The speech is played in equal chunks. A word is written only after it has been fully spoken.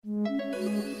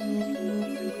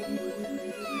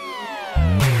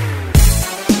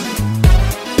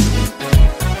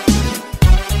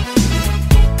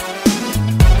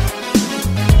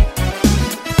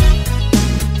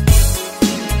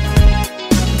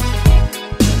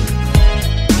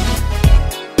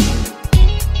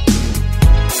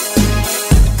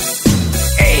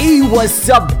What's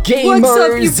up, gamers? What's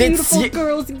up, you beautiful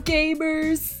girls and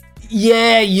gamers?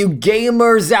 Yeah, you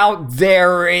gamers out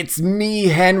there, it's me,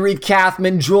 Henry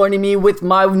Kathman, joining me with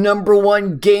my number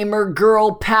one gamer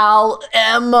girl pal,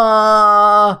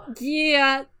 Emma.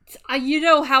 Yeah, you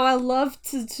know how I love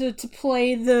to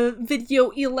play the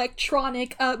video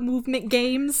electronic movement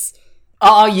games.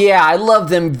 Oh yeah, I love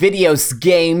them videos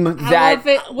game that... I love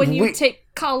it when you take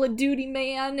Call of Duty,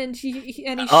 man, and he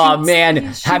shoots... Oh man,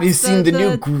 have you seen the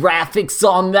new graphics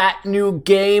on that new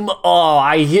game? Oh,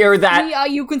 I hear that. Yeah,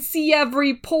 you can see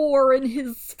every pore in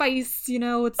his face, you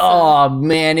know, it's... Oh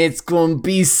man, it's gonna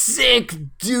be sick,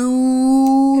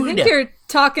 dude! I think you're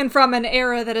talking from an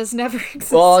era that has never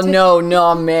existed. Oh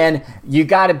no, man, you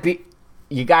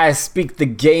gotta speak the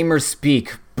gamer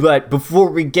speak. But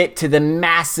before we get to the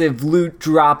massive loot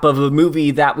drop of a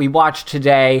movie that we watched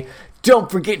today, don't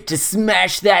forget to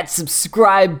smash that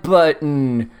subscribe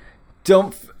button.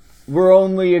 We're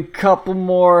only a couple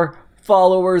more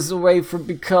followers away from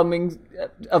becoming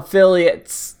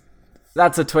affiliates.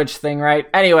 That's a Twitch thing, right?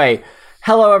 Anyway,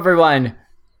 hello everyone.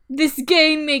 This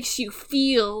game makes you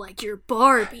feel like you're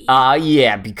Barbie.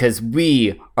 Yeah, because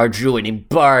we are joining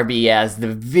Barbie as the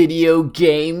video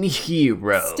game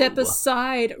hero. Step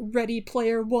aside, Ready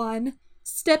Player One.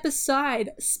 Step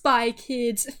aside, Spy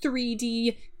Kids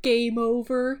 3D Game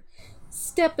Over.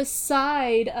 Step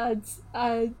aside,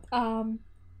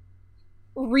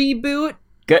 Reboot.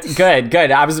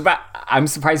 Good. I'm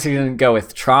surprised you didn't go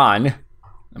with Tron.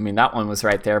 I mean, that one was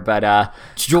right there, but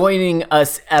joining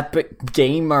us epic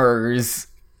gamers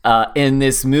in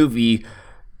this movie,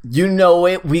 you know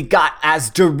it, we got as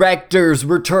directors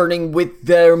returning with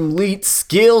their lead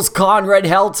skills, Conrad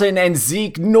Helton and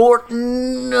Zeke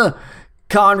Norton.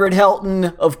 Conrad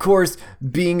Helton, of course,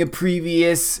 being a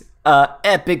previous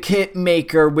epic hit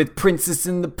maker with Princess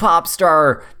and the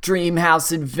Popstar,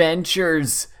 Dreamhouse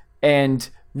Adventures, and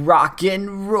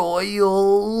Rockin'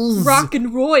 Royals.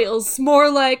 Rockin' Royals, more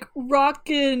like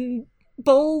rockin'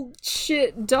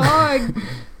 bullshit dog.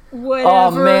 Whatever.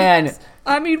 Oh man.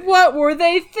 I mean, what were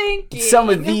they thinking? Some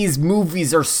of these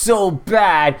movies are so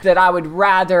bad that I would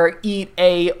rather eat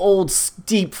a old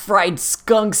deep fried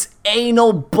skunk's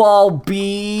anal ball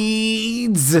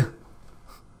beads.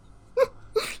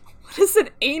 What is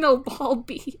an anal ball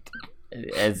bead?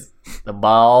 It's the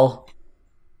ball.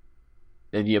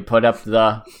 Did you put up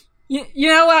the... You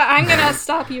know what? I'm gonna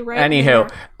stop you right Anywho,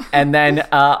 there. And then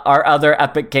our other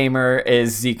epic gamer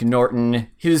is Zeke Norton,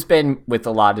 who's been with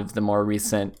a lot of the more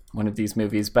recent one of these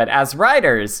movies. But as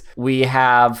writers, we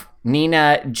have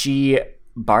Nina G.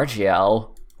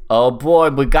 Bargiel. Oh boy,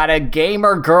 we got a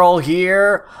gamer girl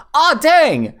here. Oh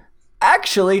dang!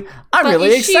 Actually, I'm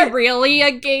really excited. Is she really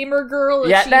a gamer girl?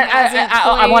 Yeah,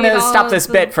 I want to stop this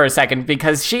bit for a second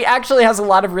because she actually has a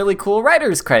lot of really cool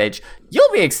writer's credits.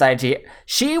 You'll be excited to hear.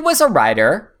 She was a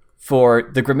writer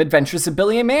for The Grim Adventures of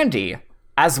Billy and Mandy,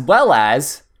 as well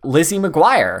as Lizzie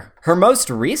McGuire. Her most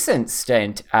recent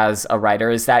stint as a writer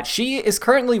is that she is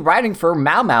currently writing for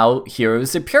Mau Mau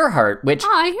Heroes of Pure Heart, which...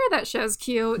 Oh, I hear that show's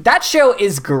cute. That show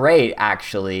is great,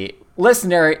 actually.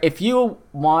 Listener, if you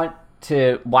want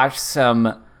to watch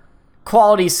some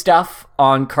quality stuff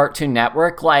on Cartoon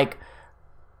Network, like,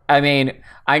 I mean,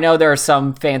 I know there are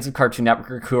some fans of Cartoon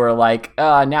Network who are like,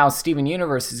 now Steven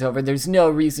Universe is over, there's no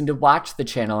reason to watch the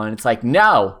channel, and it's like,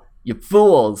 no, you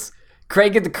fools.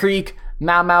 Craig of the Creek,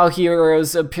 Mau Mau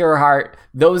Heroes of Pure Heart,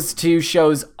 those two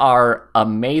shows are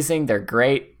amazing, they're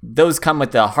great. Those come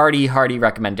with a hearty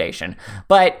recommendation.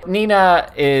 But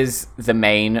Nina is the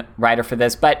main writer for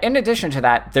this, but in addition to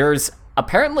that, there's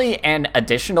apparently an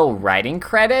additional writing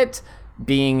credit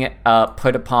being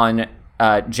put upon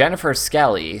Jennifer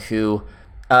Skelly, who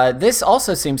this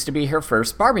also seems to be her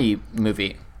first Barbie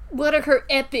movie. What are her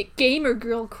epic gamer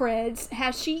girl creds?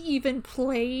 Has she even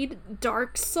played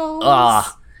Dark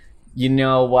Souls? You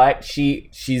know what?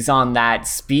 She's on that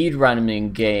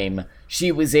speedrunning game.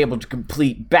 She was able to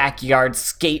complete backyard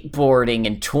skateboarding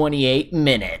in 28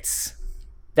 minutes.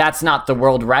 That's not the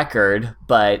world record,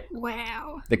 but...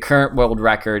 Wow. The current world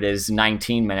record is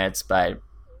 19 minutes, but...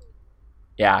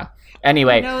 Yeah.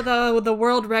 Anyway. You know the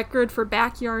world record for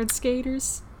backyard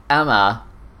skaters? Emma,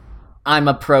 I'm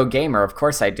a pro gamer, of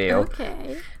course I do.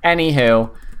 Okay.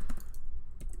 Anywho,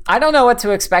 I don't know what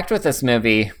to expect with this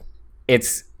movie.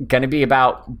 It's gonna be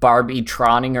about Barbie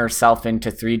troning herself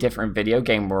into 3 different video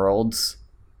game worlds.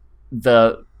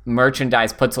 The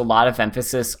merchandise puts a lot of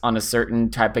emphasis on a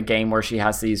certain type of game where she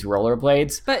has these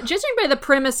rollerblades. But judging by the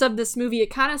premise of this movie,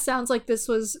 it kind of sounds like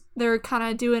they're kind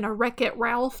of doing a Wreck-It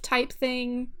Ralph type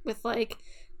thing with like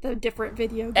the different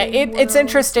video game It's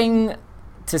interesting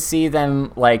to see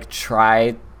them like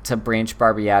try to branch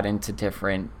Barbie out into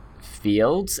different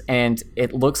fields, and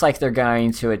it looks like they're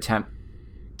going to attempt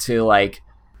to like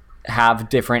have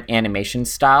different animation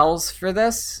styles for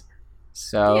this.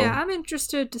 So yeah, I'm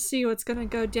interested to see what's gonna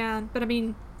go down. But I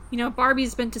mean,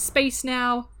 Barbie's been to space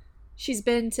now. She's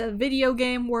been to video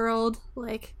game world.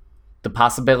 Like, the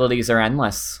possibilities are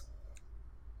endless.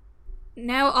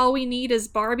 Now all we need is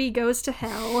Barbie goes to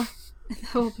hell.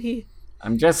 That will be...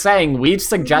 I'm just saying, we've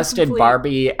suggested complete.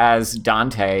 Barbie as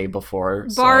Dante before.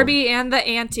 Barbie and the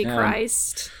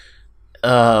Antichrist.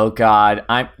 Oh god,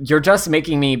 you're just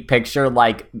making me picture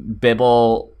like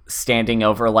Bibble standing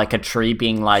over like a tree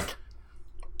being like,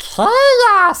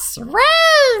 chaos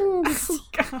reigns! Oh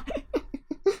god.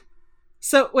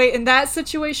 So wait, in that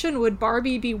situation, would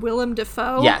Barbie be Willem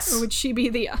Dafoe? Yes. Or would she be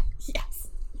the... Yes.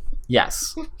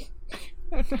 Yes.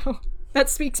 Oh no. That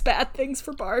speaks bad things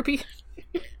for Barbie.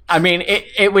 I mean,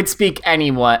 it would speak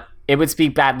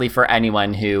badly for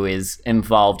anyone who is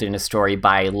involved in a story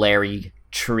by Larry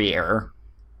Trier.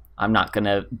 I'm not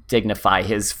gonna dignify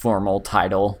his formal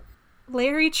title.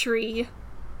 Larry Tree.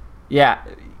 Yeah.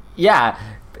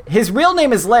 His real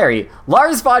name is Larry.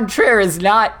 Lars von Trier is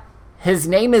not. His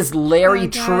name is Larry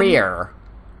Trier.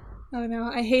 Oh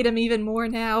no, I hate him even more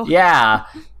now. Yeah.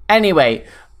 Anyway.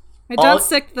 Don't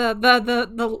sick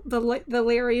the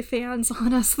Larry fans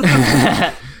on us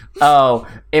though. Oh,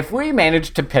 if we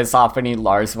manage to piss off any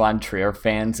Lars von Trier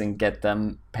fans and get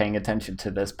them paying attention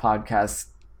to this podcast,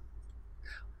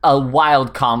 a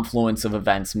wild confluence of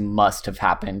events must have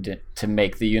happened to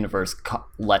make the universe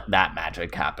let that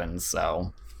magic happen,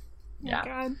 so yeah.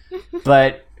 Oh, God.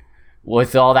 But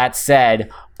with all that said,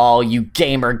 all you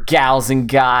gamer gals and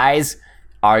guys,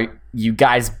 you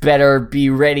guys better be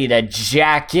ready to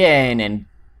jack in and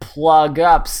plug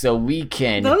up so we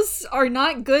can... Those are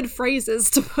not good phrases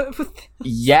to put with this.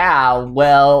 Yeah,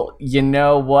 well, you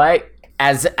know what?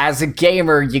 As a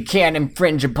gamer, you can't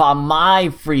infringe upon my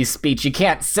free speech. You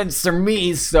can't censor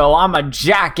me, so I'ma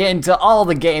jack into all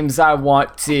the games I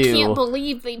want to. I can't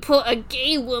believe they put a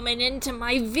gay woman into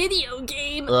my video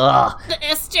game. Ugh. The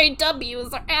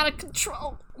SJWs are out of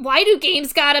control. Why do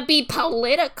games gotta be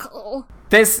political?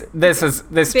 This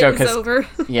joke is over.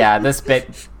 Yeah, this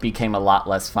bit became a lot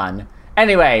less fun.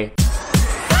 Anyway.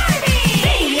 Barbie!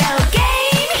 Video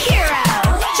game hero!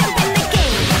 Jump in the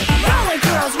game, roller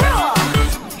girls rule!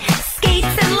 Skates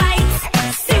and lights,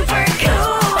 super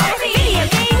cool! Barbie! Video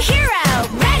game hero!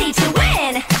 Ready to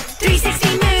win!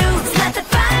 360 moves, let the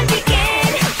fun begin!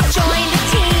 Join the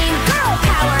team, girl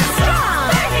power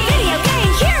strong! Barbie! Video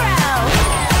game hero!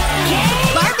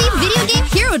 Barbie Video Game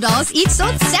Hero dolls each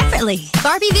sold separately.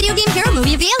 Barbie Video Game Hero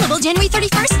movie available January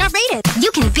 31st, not rated.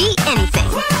 You can be anything.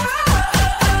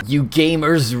 You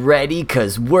gamers ready?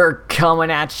 'Cause we're coming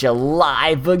at you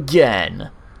live again.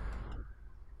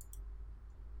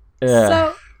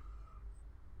 So,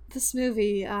 this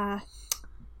movie,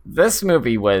 This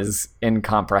movie was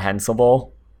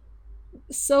incomprehensible.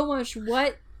 so much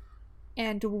what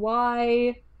and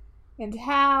why and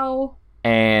how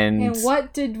And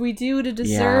what did we do to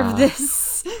deserve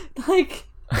this? Like,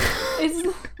 it's...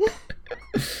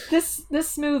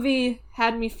 This movie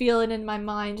had me feeling in my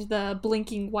mind the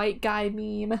blinking white guy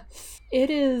meme. It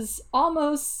is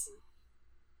almost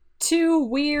too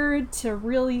weird to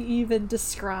really even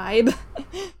describe.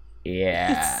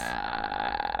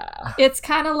 yeah. It's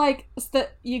kind of like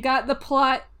you got the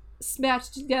plot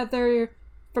smashed together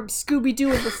from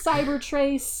Scooby-Doo and the Cyber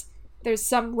Trace. There's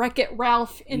some Wreck-It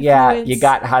Ralph influence. Yeah, you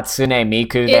got Hatsune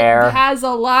Miku there. It has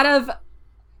a lot of...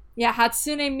 Yeah,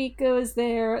 Hatsune Miku is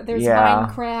there. There's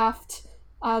Minecraft.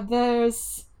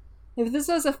 If this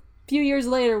was a few years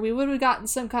later, we would have gotten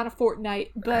some kind of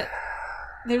Fortnite. But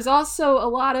there's also a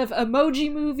lot of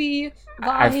Emoji Movie vibes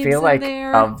I feel like in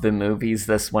there. of the movies,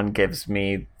 this one gives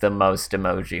me the most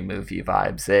Emoji Movie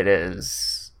vibes. It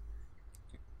is...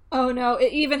 Oh no,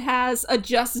 it even has a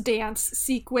Just Dance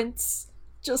sequence,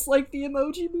 just like the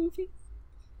Emoji Movie.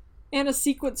 And a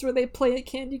sequence where they play a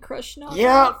Candy Crush knockoff.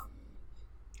 Yeah.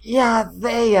 Yeah,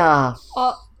 they,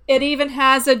 It even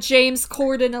has a James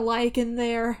Corden alike in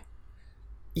there.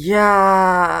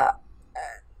 Yeah,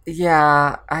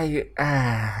 I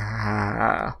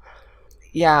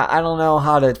don't know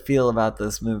how to feel about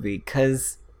this movie,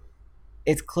 because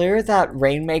it's clear that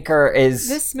Rainmaker is...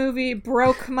 This movie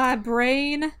broke my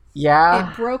brain.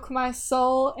 Yeah. It broke my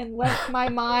soul and left my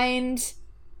mind,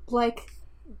 like,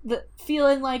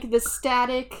 feeling like the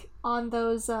static on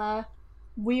those,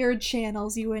 weird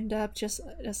channels you end up just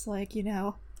like,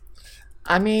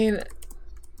 I mean...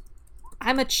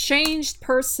 I'm a changed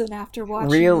person after watching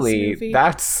really, this movie.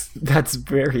 That's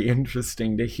very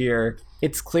interesting to hear.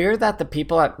 It's clear that the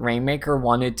people at Rainmaker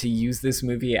wanted to use this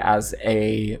movie as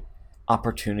a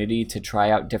opportunity to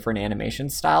try out different animation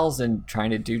styles and trying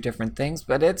to do different things,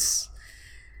 but it's...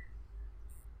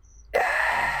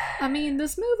 I mean,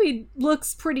 this movie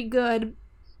looks pretty good,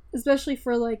 especially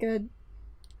for like a,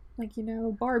 like, you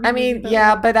know, Barbie. I mean,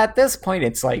 yeah, but at this point,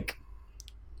 it's like,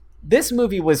 this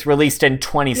movie was released in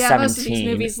 2017. Yeah, most of these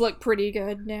movies look pretty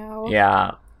good now.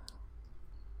 Yeah.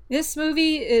 This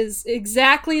movie is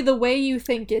exactly the way you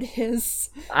think it is.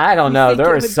 I don't know.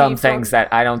 There are some things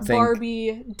that I don't think...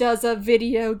 Barbie does a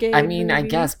video game I mean, movie. I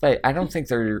guess, but I don't think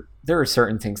there are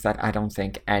certain things that I don't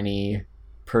think any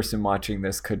person watching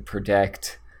this could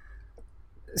predict.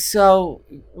 So,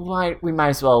 we might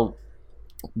as well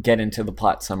get into the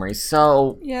plot summary.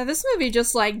 So... Yeah, this movie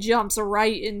just, like, jumps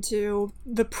right into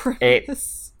the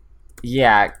premise.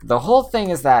 Yeah, the whole thing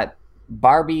is that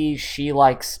Barbie, she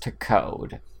likes to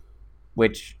code.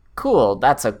 Which, cool,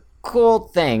 that's a cool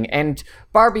thing. And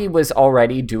Barbie was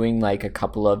already doing, like, a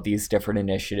couple of these different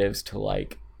initiatives to,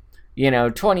 like, you know,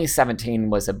 2017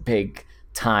 was a big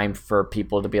time for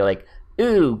people to be like,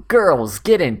 ooh, girls,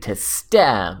 get into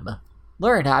STEM.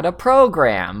 Learn how to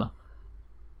program.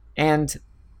 And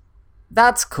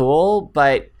that's cool,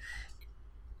 but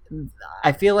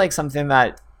I feel like something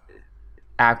that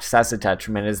acts as a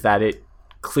detriment is that it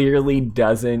clearly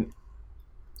doesn't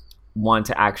want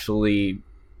to actually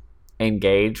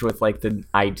engage with, like, the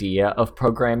idea of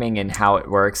programming and how it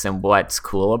works and what's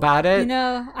cool about it. You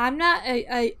know, I'm not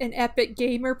an epic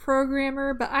gamer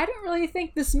programmer, but I don't really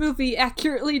think this movie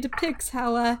accurately depicts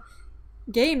how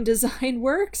game design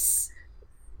works.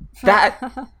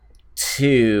 That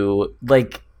too,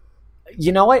 like,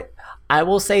 you know what? I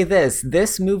will say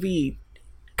this movie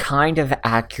kind of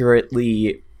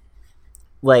accurately,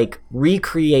 like,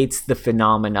 recreates the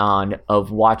phenomenon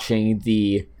of watching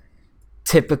the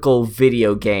typical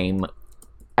video game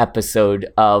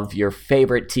episode of your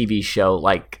favorite TV show.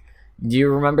 Like, do you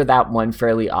remember that one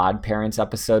Fairly Odd Parents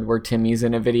episode where Timmy's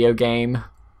in a video game?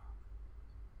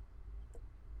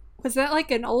 Was that,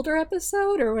 like, an older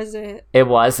episode, or was it... It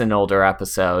was an older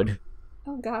episode.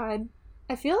 Oh, God.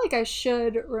 I feel like I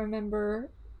should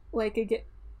remember, like,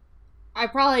 I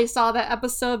probably saw that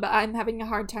episode, but I'm having a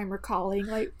hard time recalling,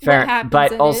 like, Fair, what happens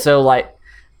but in also, it. like,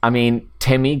 I mean,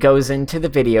 Timmy goes into the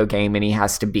video game and he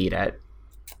has to beat it.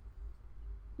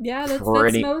 Yeah, that's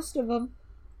Pretty- most of them.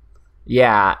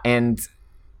 Yeah, and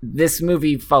this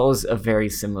movie follows a very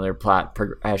similar plot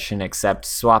progression, except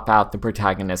swap out the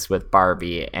protagonist with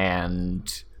Barbie,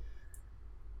 and...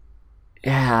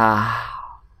 Yeah...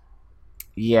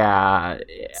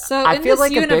 So I in feel this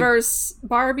like universe,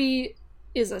 Barbie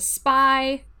is a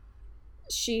spy.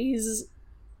 She's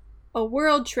a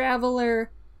world traveler,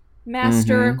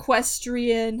 master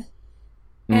equestrian,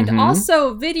 and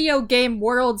also video game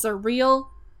worlds are real,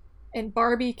 and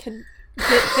Barbie can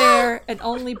get there, and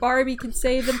only Barbie can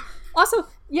save them. Also,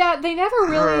 yeah, they never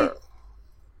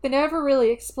really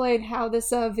explain how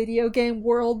this video game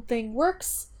world thing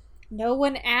works. No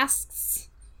one asks.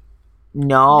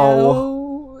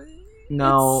 No.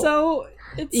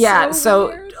 It's so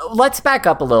weird. let's back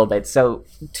up a little bit. So,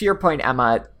 to your point,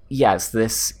 Emma, yes,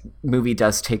 this movie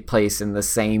does take place in the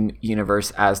same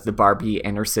universe as the Barbie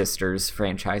and her sisters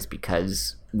franchise,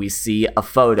 because we see a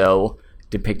photo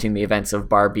depicting the events of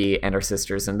Barbie and her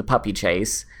sisters in the puppy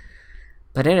chase.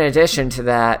 But in addition to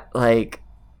that, like,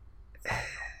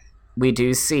 we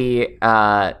do see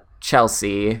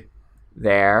Chelsea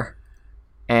there,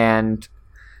 and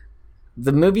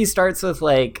the movie starts with,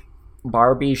 like,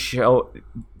 Barbie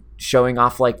showing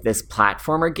off, like, this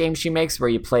platformer game she makes where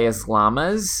you play as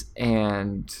llamas,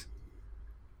 and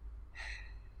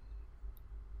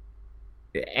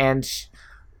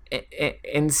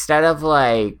instead of,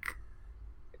 like,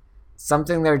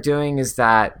 something they're doing is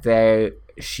that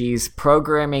she's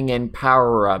programming in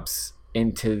power-ups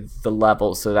into the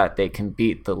level so that they can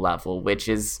beat the level, which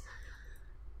is...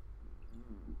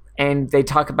 And they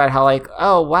talk about how, like,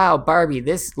 oh, wow, Barbie,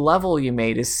 this level you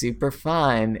made is super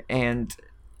fun. And,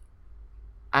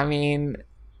 I mean,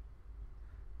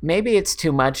 maybe it's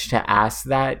too much to ask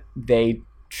that they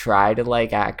try to,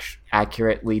 like,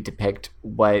 accurately depict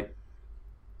what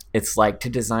it's like to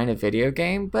design a video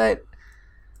game, but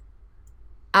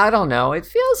I don't know. It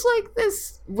feels like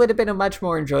this would have been a much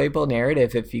more enjoyable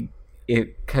narrative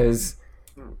because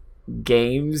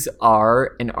games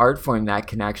are an art form that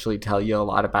can actually tell you a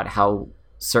lot about how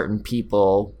certain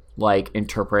people, like,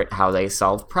 interpret how they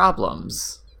solve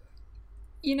problems.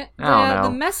 You know, I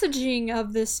don't the messaging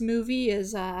of this movie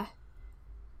is Yeah.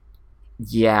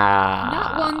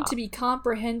 not one to be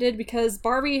comprehended, because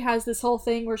Barbie has this whole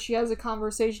thing where she has a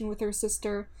conversation with her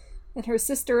sister, and her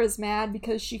sister is mad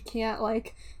because she can't,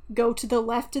 like, go to the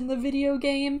left in the video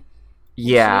game.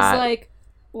 Yeah. She's like,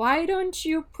 why don't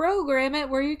you program it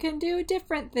where you can do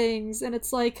different things? And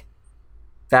it's like,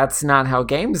 that's not how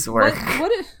games work.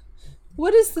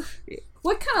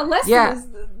 What kind of lesson Yeah. is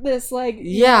this? Like,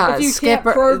 Yeah, if you skip can't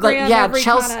her- program yeah, every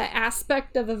Chelsea- kind of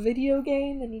aspect of a video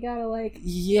game, then you gotta like.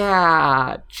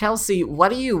 Yeah, Chelsea,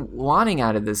 what are you wanting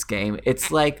out of this game?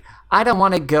 It's like, I don't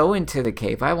want to go into the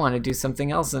cave. I want to do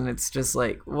something else. And it's just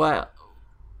like, what?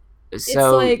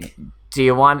 So, like, do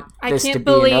you want I this can't to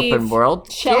be an believe open world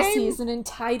Chelsea's game? an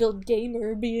entitled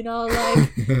gamer being all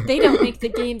like, they don't make the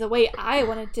game the way I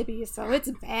want it to be, so it's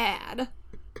bad.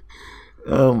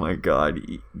 Oh my god,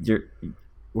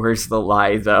 where's the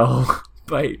lie though?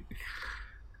 But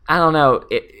I don't know.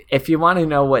 If you want to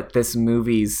know what this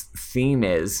movie's theme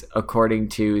is, according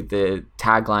to the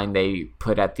tagline they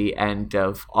put at the end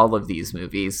of all of these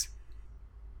movies,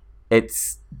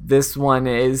 this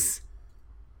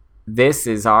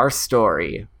is our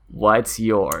story. What's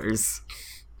yours?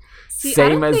 See, Same I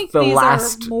don't as think the these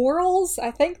last are morals.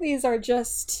 I think these are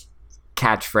just,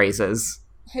 catchphrases.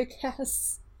 I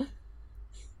guess.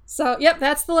 So, yep,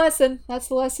 that's the lesson. That's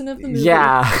the lesson of the movie.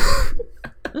 Yeah.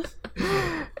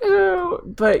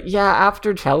 But yeah,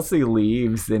 after Chelsea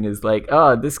leaves and is like,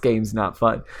 oh, this game's not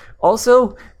fun.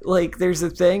 Also, like, there's a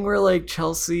thing where, like,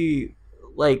 Chelsea,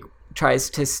 like, tries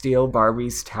to steal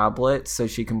Barbie's tablet so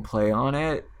she can play on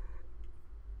it.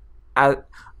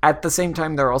 At the same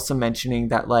time, they're also mentioning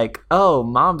that, like, oh,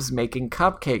 mom's making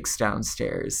cupcakes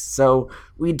downstairs. So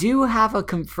we do have a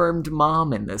confirmed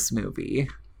mom in this movie.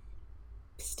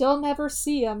 Still never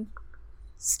see him.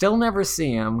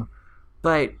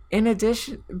 But in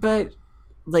addition,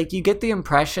 like, you get the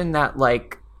impression that,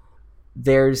 like,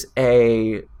 there's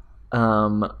a,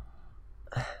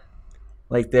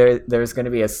 like, there's going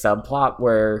to be a subplot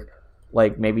where,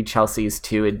 like, maybe Chelsea's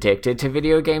too addicted to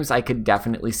video games. I could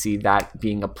definitely see that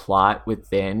being a plot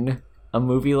within a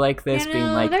movie like this, being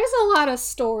like, there's a lot of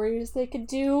stories they could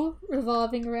do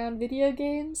revolving around video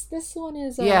games. This one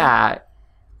is, yeah,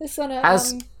 This one,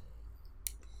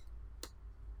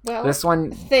 well, this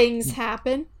one, things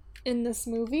happen in this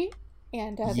movie,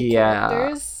 and the Yeah.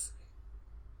 characters.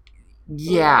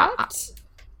 yeah, react.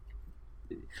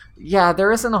 yeah,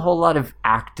 there isn't a whole lot of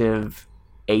active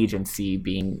agency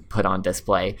being put on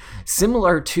display.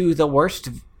 Similar to the worst,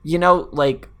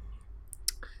 like,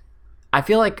 I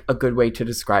feel like a good way to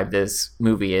describe this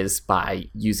movie is by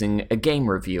using a game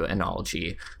review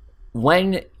analogy.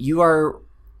 When you are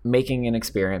making an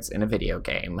experience in a video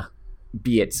game,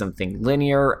 be it something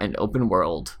linear and open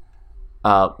world,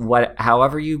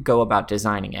 however you go about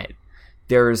designing it,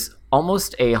 there's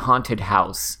almost a haunted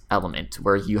house element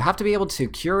where you have to be able to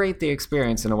curate the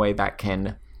experience in a way that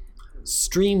can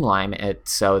streamline it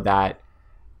so that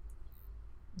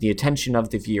the attention of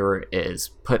the viewer is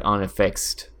put on a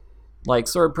fixed, like,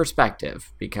 sort of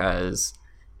perspective. Because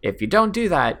if you don't do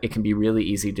that, it can be really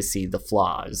easy to see the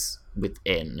flaws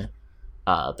within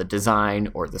the design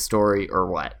or the story or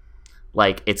what.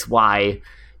 Like, it's why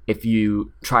if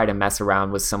you try to mess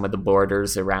around with some of the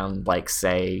borders around, like,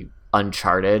 say,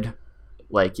 Uncharted,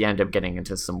 like, you end up getting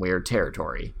into some weird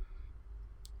territory.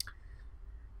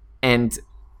 And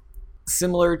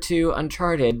similar to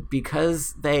Uncharted,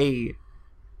 because they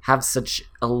have such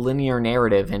a linear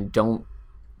narrative and don't,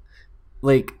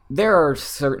 like, there are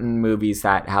certain movies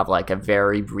that have, like, a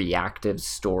very reactive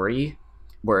story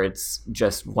where it's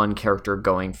just one character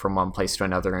going from one place to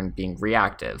another and being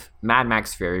reactive. Mad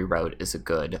Max Fury Road is a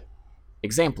good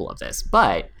example of this.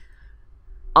 But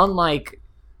unlike,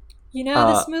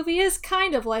 this movie is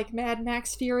kind of like Mad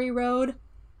Max Fury Road.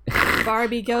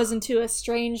 Barbie goes into a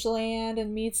strange land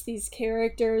and meets these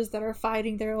characters that are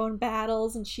fighting their own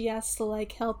battles, and she has to,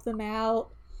 like, help them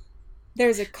out.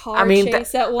 There's a car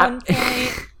chase at one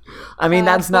point. I mean,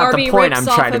 that's not Barbie the point rips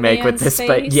I'm trying off to a make with man's this,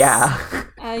 but face. yeah.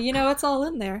 It's all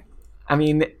in there. I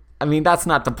mean, that's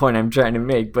not the point I'm trying to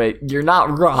make, but you're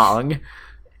not wrong.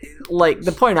 Like,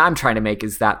 the point I'm trying to make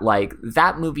is that, like,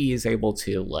 that movie is able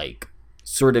to, like,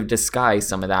 sort of disguise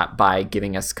some of that by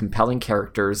giving us compelling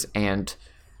characters and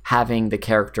having the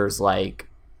characters, like,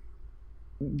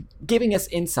 giving us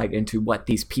insight into what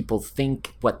these people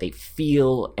think, what they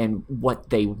feel, and what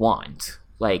they want.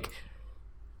 Like,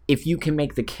 if you can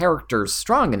make the characters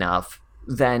strong enough,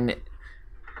 then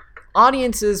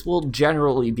audiences will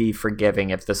generally be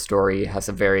forgiving if the story has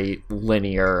a very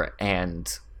linear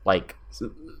and, like,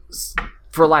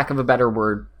 for lack of a better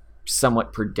word,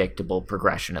 somewhat predictable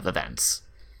progression of events.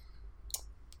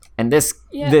 And this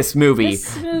movie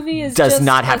is does just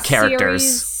not have a characters.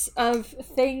 series of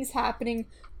things happening.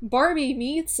 Barbie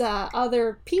meets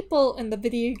other people in the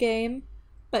video game,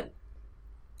 but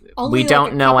only, we like,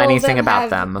 don't a know couple of anything them about have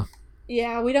them.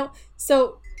 Yeah, we don't.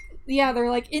 So, yeah, they're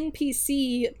like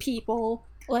NPC people.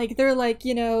 Like, they're like,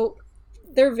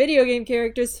 they're video game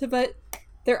characters, but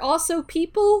they're also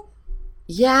people.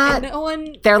 Yeah, And no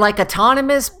one. they're like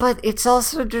autonomous, but it's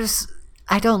also just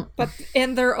I don't.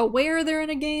 And they're aware they're in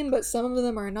a game, but some of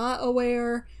them are not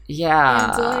aware.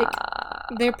 Yeah, And like,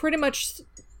 they pretty much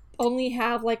only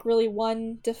have like really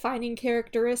one defining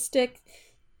characteristic.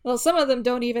 Well, some of them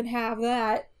don't even have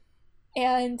that.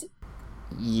 And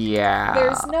yeah,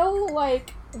 there's no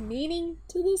like meaning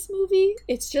to this movie.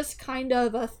 It's just kind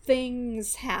of a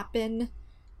things happen.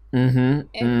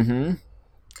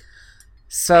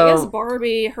 So I guess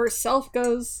Barbie herself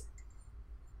learns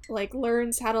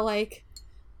how to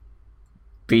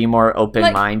be more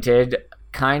open-minded,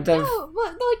 kind of. no, but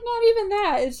like not even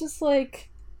that. It's just like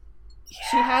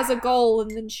she has a goal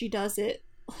and then she does it.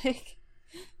 Like,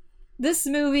 this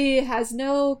movie has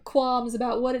no qualms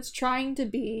about what it's trying to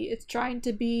be. It's trying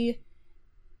to be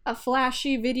a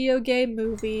flashy video game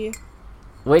movie.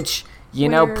 Which,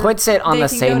 where puts it on they the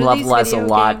can same go to these level as a video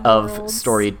lot game of worlds.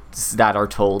 stories that are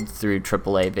told through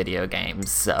AAA video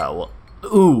games. So,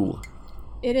 ooh.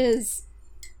 It is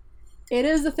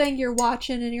a thing you're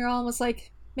watching and you're almost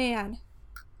like, man,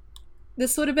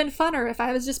 this would have been funner if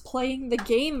I was just playing the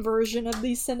game version of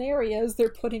these scenarios they're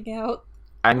putting out.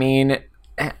 I mean,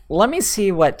 let me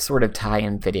see what sort of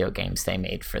tie-in video games they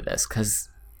made for this, because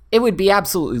it would be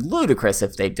absolutely ludicrous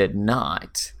if they did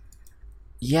not.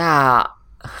 Yeah,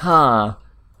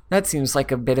 that seems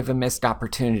like a bit of a missed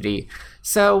opportunity.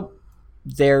 So,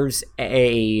 there's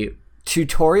a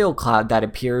tutorial cloud that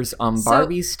appears on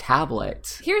Barbie's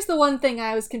tablet. Here's the one thing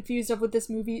I was confused of with this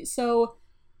movie. So,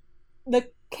 the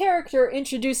character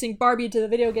introducing Barbie to the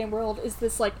video game world is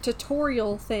this like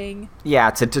tutorial thing. Yeah,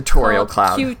 it's a tutorial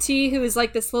called cloud. QT, who is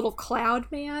like this little cloud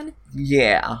man.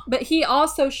 Yeah. But he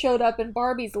also showed up in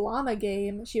Barbie's llama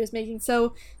game she was making.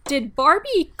 So, did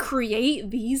Barbie create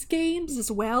these games as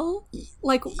well?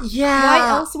 Like, Yeah. why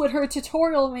else would her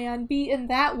tutorial man be in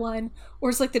that one? Or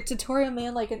is like the tutorial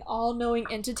man like an all-knowing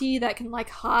entity that can like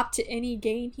hop to any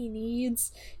game he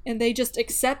needs and they just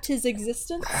accept his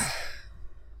existence?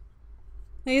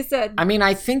 Like I said, I mean,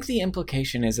 I think the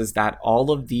implication is that all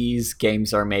of these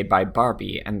games are made by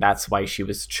Barbie, and that's why she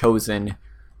was chosen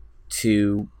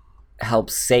to help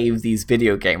save these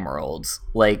video game worlds.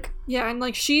 Like, yeah, and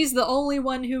like she's the only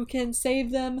one who can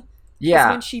save them. yeah.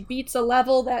 When she beats a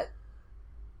level that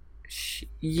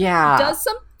Yeah. does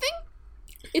something,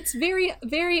 it's very,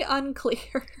 very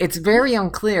unclear. It's very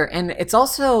unclear, and it's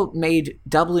also made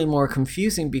doubly more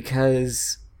confusing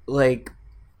because, like,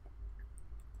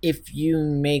 if you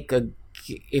made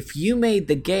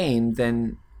the game,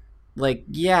 then, like,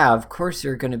 yeah, of course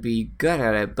you're gonna be good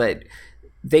at it, but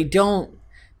they don't.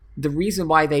 The reason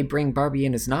why they bring Barbie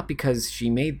in is not because she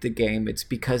made the game, it's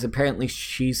because apparently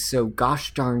she's so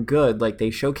gosh darn good. Like, they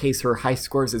showcase her high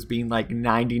scores as being like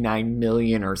 99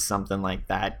 million or something like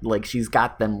that. Like, she's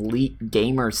got them elite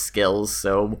gamer skills,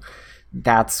 so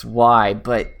that's why.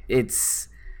 But it's...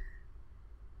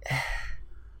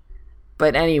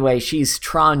 But anyway, she's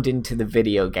troned into the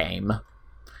video game.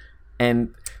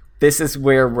 And this is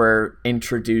where we're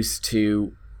introduced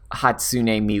to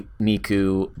Hatsune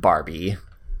Miku Barbie.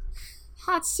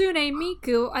 Hatsune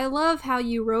Miku, I love how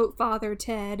you wrote Father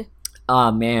Ted.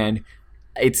 Oh man,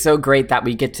 it's so great that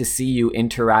we get to see you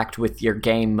interact with your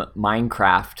game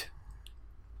Minecraft.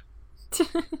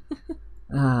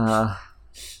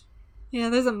 Yeah,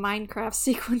 there's a Minecraft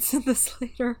sequence in this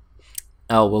later.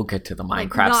 Oh, we'll get to the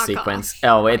Minecraft knockoff sequence.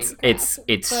 Oh, it's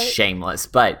Minecraft, but- shameless,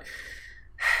 but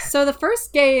So the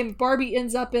first game Barbie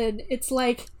ends up in, it's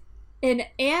like an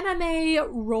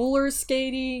anime roller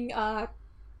skating,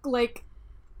 like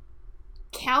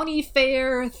county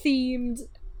fair themed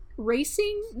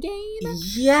racing game.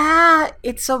 yeah,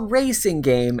 it's a racing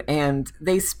game, and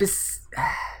they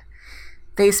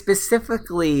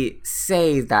specifically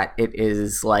say that it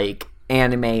is like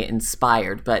anime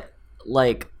inspired, but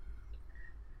like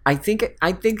I think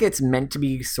it's meant to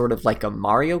be sort of like a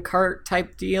Mario Kart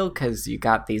type deal because you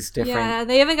got these different. Yeah,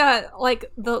 they haven't got like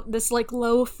this like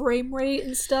low frame rate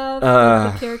and stuff.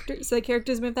 The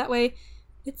characters move that way.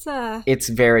 It's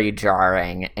very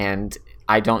jarring, and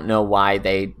I don't know why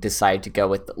they decide to go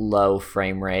with low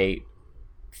frame rate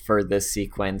for this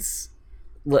sequence.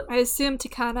 I assume to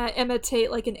kind of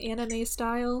imitate like an anime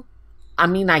style. I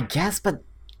mean, I guess, but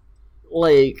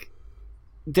like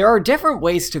there are different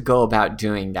ways to go about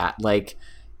doing that. Like,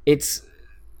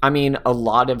 I mean, a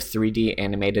lot of 3D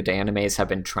animated animes have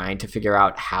been trying to figure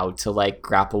out how to, like,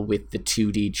 grapple with the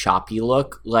 2D choppy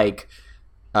look. Like,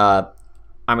 I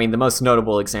mean, the most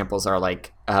notable examples are,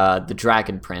 like, the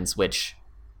Dragon Prince, which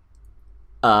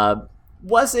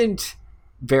wasn't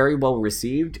very well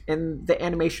received in the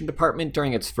animation department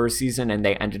during its first season, and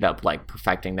they ended up like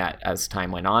perfecting that as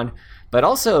time went on. But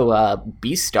also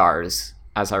Beastars,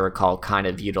 as I recall, kind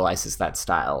of utilizes that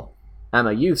style.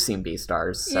 Emma, you've seen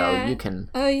Beastars, so you can...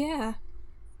 Oh, yeah.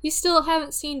 You still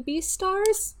haven't seen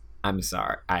Beastars? I'm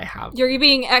sorry, I have. You're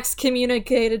being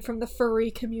excommunicated from the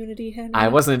furry community, Henry. I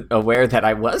wasn't aware that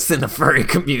I was in the furry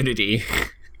community.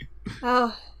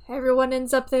 Oh, everyone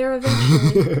ends up there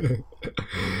eventually.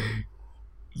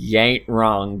 You ain't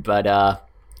wrong, but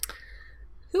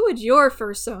Who would your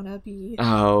fursona be?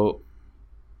 oh,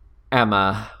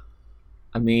 Emma.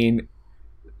 I mean,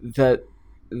 the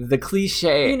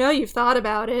cliche. You know you've thought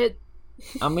about it.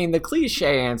 I mean, the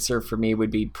cliche answer for me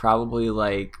would be probably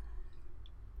like,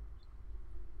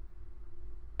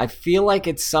 I feel like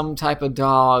it's some type of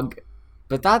dog,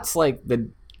 but that's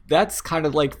kind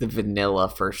of like the vanilla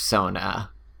fursona,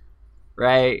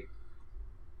 right?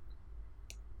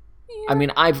 I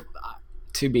mean,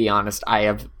 to be honest, I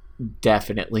have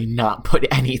definitely not put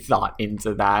any thought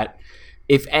into that.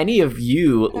 If any of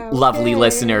you lovely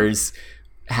listeners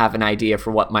have an idea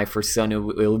for what my fursona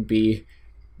will be,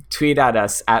 tweet at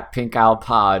us at Pink Owl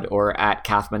Pod or at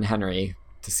Kathman Henry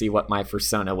to see what my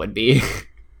fursona would be.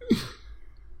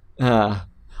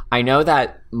 I know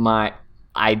that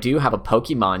I do have a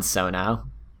Pokemon sona.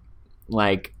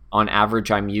 Like, on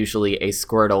average, I'm usually a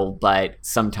Squirtle, but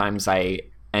sometimes I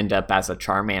end up as a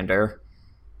Charmander,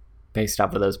 based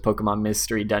off of those Pokemon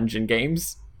Mystery Dungeon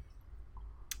games.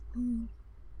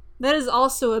 That is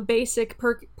also a basic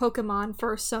Pokemon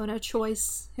fursona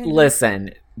choice. Henry.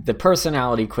 Listen, the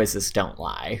personality quizzes don't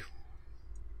lie.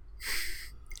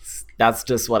 That's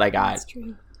just what I got. That's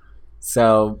true.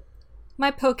 So...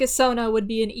 My Pokesona would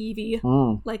be an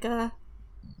Eevee. Like a...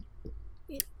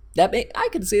 I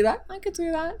could see that.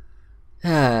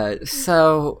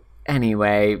 So...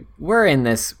 Anyway, we're in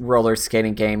this roller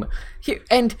skating game.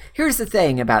 And here's the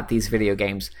thing about these video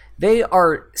games. They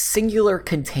are singular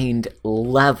contained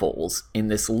levels in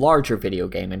this larger video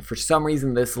game. And for some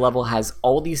reason, this level has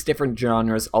all these different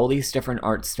genres, all these different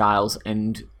art styles,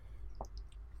 and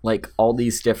like all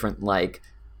these different like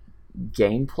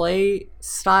gameplay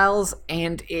styles.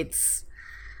 And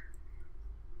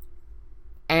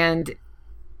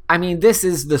I mean, this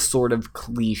is the sort of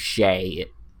cliche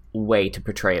way to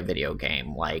portray a video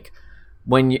game. Like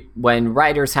when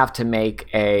writers have to make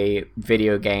a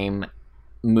video game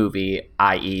movie,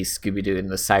 i.e. Scooby-Doo and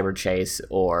the Cyber Chase,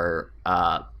 or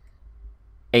a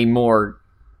more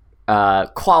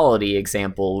quality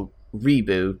example,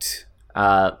 Reboot,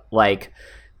 like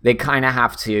they kind of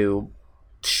have to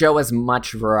show as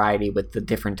much variety with the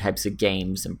different types of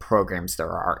games and programs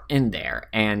there are in there.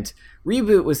 And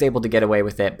Reboot was able to get away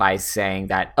with it by saying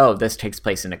that, oh, this takes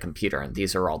place in a computer and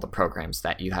these are all the programs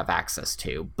that you have access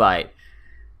to. But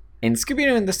in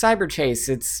Scooby-Doo and the Cyber Chase,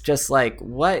 it's just like,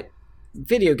 what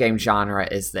video game genre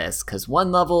is this? Because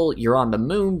one level you're on the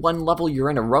moon, one level you're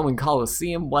in a Roman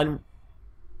Coliseum,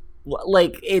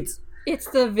 It's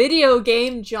the video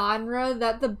game genre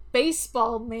that the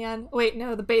Baseball Man... Wait,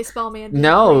 no, the Baseball Man didn't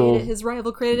create it. His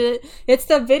rival created it. It's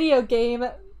the video game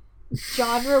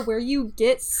genre where you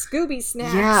get Scooby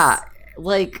snacks. Yeah,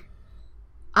 like,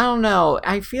 I don't know.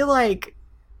 I feel like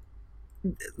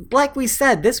we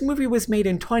said, this movie was made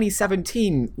in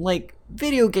 2017. Like,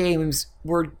 video games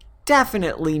were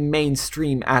definitely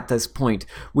mainstream at this point,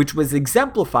 which was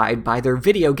exemplified by their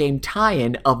video game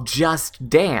tie-in of Just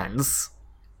Dance.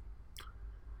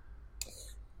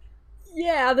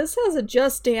 Yeah, this has a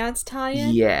Just Dance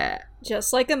tie-in. Yeah.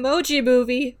 Just like Emoji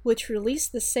Movie, which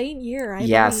released the same year, I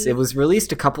Yes, believe. it was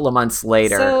released a couple of months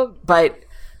later.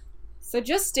 So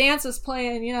Just Dance was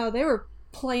playing, they were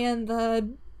playing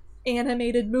the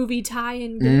animated movie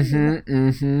tie-in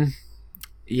game.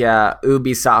 Yeah,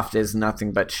 Ubisoft is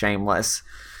nothing but shameless.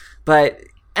 But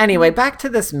anyway, back to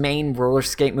this main roller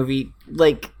skate movie.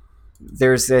 Like,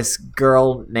 there's this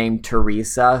girl named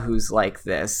Teresa who's like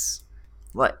this.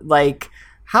 Like,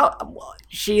 how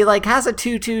she like has a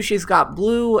tutu. She's got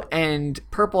blue and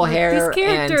purple hair. These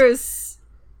characters,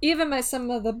 even by some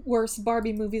of the worst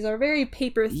Barbie movies, are very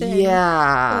paper thin.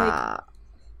 Yeah. Like,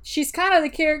 she's kind of the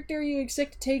character you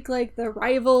expect to take like the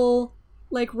rival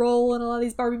like role in a lot of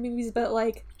these Barbie movies, but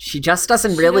like she just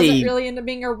doesn't she really doesn't really end up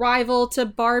being a rival to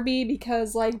Barbie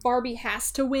because like Barbie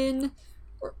has to win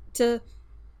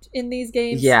in these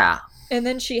games. Yeah. And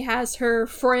then she has her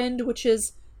friend, which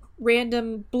is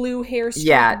random blue hair boy.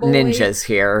 Ninjas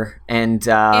here, and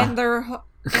the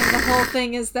whole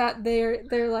thing is that they're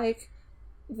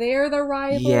the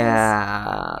rivals.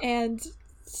 Yeah.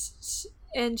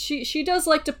 And she does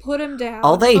like to put him down.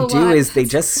 All they do is they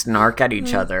just snark at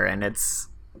each other, and it's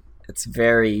It's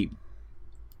very,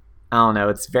 I don't know,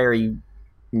 it's very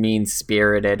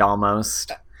mean-spirited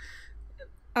almost.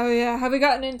 Oh yeah, have we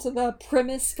gotten into the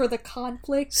premise for the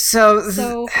conflict?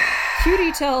 So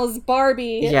Cutie tells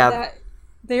Barbie Yeah. that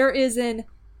there is an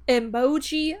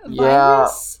emoji Yeah.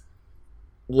 virus.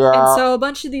 yeah, And so a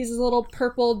bunch of these little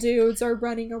purple dudes are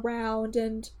running around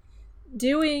and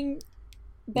doing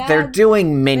bad they're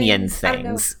doing minion things. I don't know.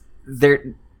 things.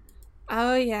 They're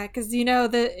Oh yeah, because you know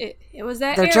that it was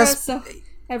that They're era, just- so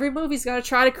every movie's got to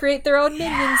try to create their own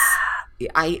minions.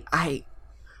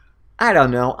 I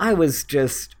don't know. I was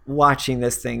just watching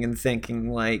this thing and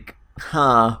thinking, like,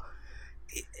 huh.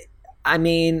 I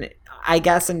mean, I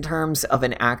guess in terms of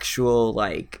an actual,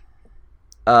 like,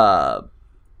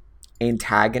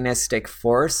 antagonistic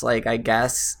force, like, I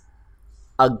guess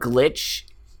a glitch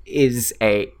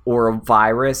or a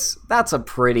virus, that's a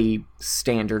pretty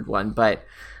standard one, but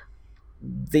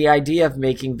the idea of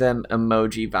making them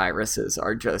emoji viruses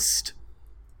are just,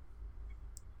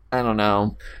 I don't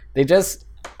know. They just,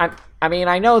 I mean,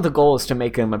 I know the goal is to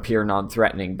make them appear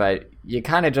non-threatening, but you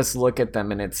kind of just look at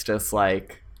them and it's just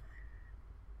like,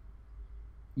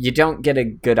 you don't get a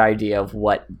good idea of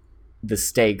what the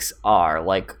stakes are.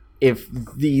 Like, if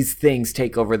these things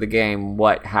take over the game,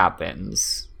 what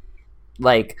happens?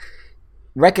 Like,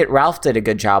 Wreck-It Ralph did a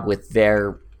good job with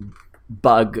their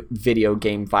bug video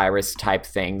game virus type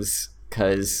things,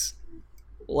 because,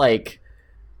 like,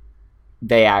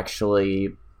 they actually,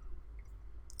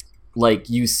 like,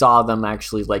 you saw them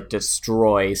actually, like,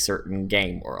 destroy certain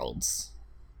game worlds.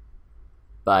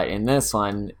 But in this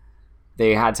one,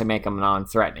 they had to make them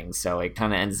non-threatening, so it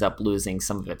kind of ends up losing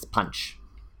some of its punch.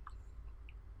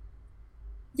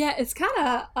 Yeah, it's kind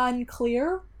of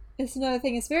unclear. It's another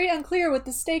thing. It's very unclear what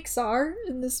the stakes are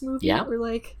in this movie. Yeah. We're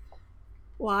like,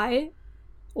 why?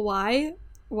 Why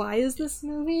is this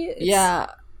movie?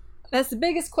 That's the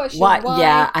biggest question. Why? Why?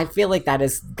 Yeah, I feel like that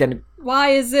is gonna.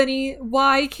 Why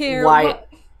care? Why-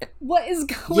 What is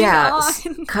going Yeah,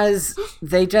 on? because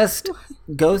they just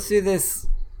go through this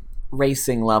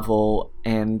racing level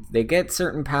and they get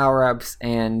certain power-ups,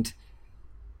 and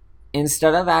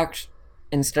instead of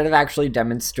actually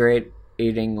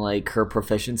demonstrating, like, her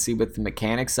proficiency with the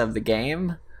mechanics of the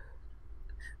game,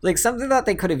 like, something that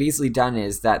they could have easily done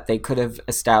is that they could have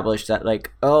established that,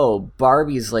 like, oh,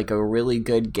 Barbie's, like, a really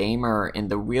good gamer in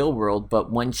the real world,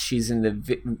 but once she's in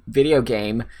the video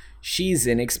game, she's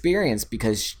inexperienced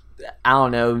because, I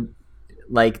don't know,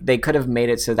 like, they could have made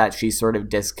it so that she's sort of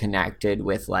disconnected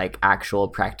with, like, actual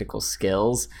practical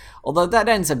skills. Although that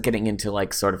ends up getting into,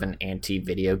 like, sort of an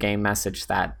anti-video game message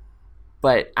that,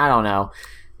 but I don't know.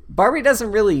 Barbie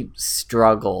doesn't really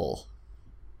struggle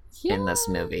in this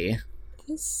movie.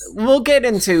 We'll get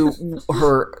into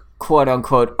her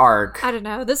quote-unquote arc. I don't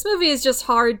know. This movie is just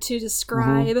hard to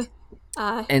describe.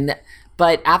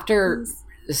 But after,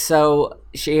 so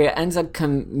she ends up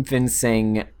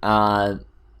convincing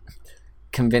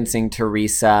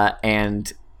Teresa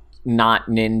and not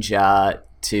Ninja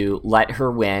to let her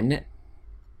win,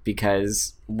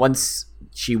 because once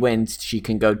she wins, she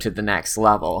can go to the next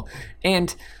level.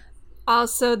 And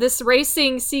Also, this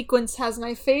racing sequence has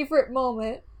my favorite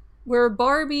moment where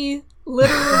Barbie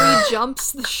literally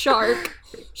jumps the shark.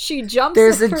 She jumps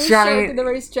There's the a first giant- shark in the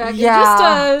racetrack.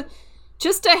 Yeah. And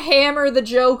just to hammer the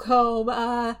joke home,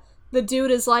 the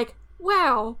dude is like,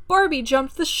 wow, Barbie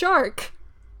jumped the shark.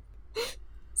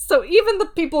 So even the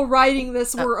people writing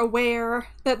this were aware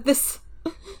that this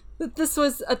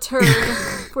was a turn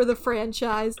for the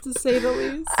franchise, to say the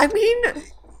least. I mean,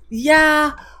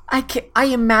 yeah, I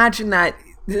imagine that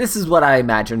this is what I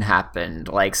imagine happened.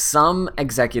 Like, some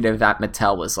executive at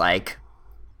Mattel was like,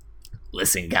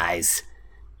 listen, guys,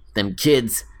 them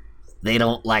kids, they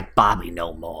don't like Barbie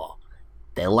no more.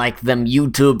 They like them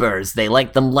YouTubers, they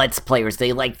like them Let's Players,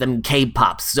 they like them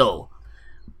K-pop, so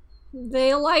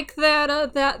They like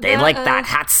that, they like that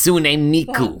Hatsune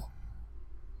Miku.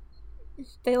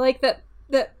 They like that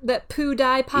poo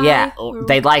dye pie. Yeah, or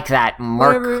they like that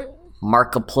whatever.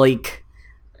 Markiplique.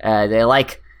 They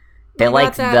like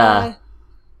got the...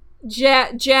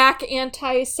 that, Jack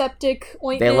antiseptic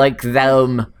ointment. They like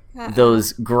them,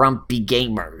 those grumpy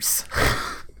gamers.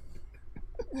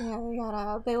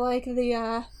 Yeah, they like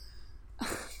the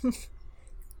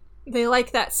they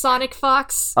like that Sonic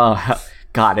Fox. Oh,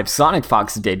 God, if Sonic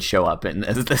Fox did show up in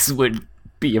this would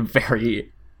be a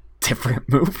very different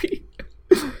movie.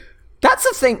 That's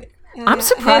the thing. I'm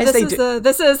surprised hey, they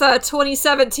this is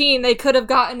 2017. They could have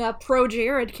gotten a Pro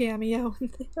Jared cameo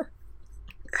in there.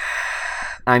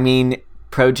 I mean,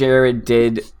 Pro Jared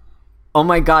did... Oh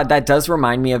my God, that does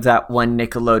remind me of that one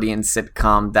Nickelodeon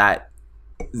sitcom that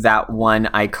that one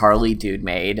iCarly dude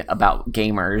made about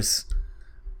gamers.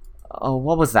 Oh,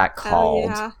 what was that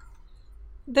called? Oh, yeah.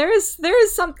 There is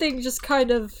something just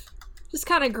kind of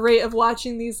great of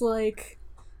watching these, like,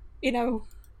 you know,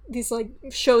 these, like,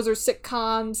 shows or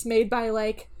sitcoms made by,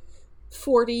 like,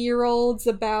 40-year-olds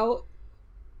about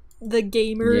the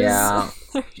gamers. Yeah.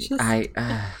 They're just...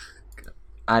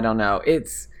 I don't know.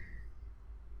 It's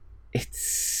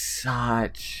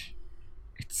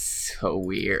so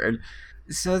weird.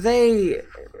 So they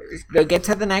get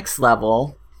to the next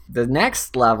level. The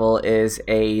next level is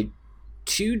a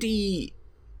 2D-ish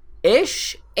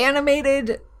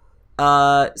animated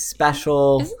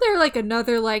special. Isn't there, like,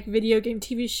 another, like, video game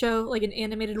TV show, like an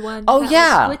animated one? Oh,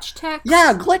 yeah. Glitch Text?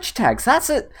 Yeah, Glitch Text. That's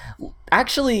it.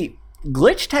 Actually,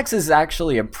 Glitch Text is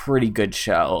actually a pretty good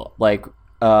show. Like,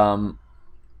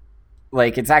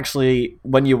 it's actually,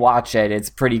 when you watch it, it's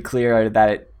pretty clear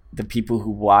that the people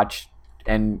who watch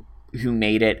and who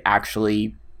made it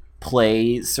actually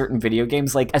play certain video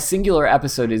games. Like, a singular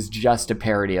episode is just a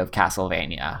parody of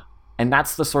Castlevania. And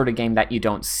that's the sort of game that you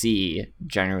don't see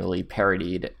generally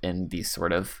parodied in these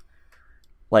sort of,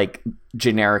 like,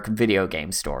 generic video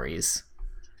game stories.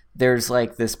 There's,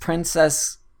 like, this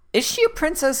princess. Is she a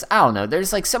princess? I don't know.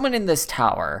 There's, like, someone in this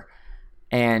tower,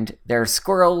 and there are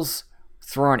squirrels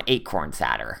throwing acorns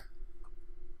at her.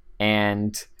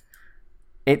 And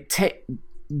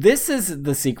this is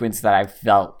the sequence that I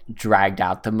felt dragged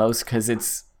out the most,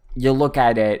 because you look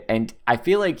at it, and I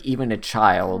feel like even a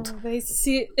child... They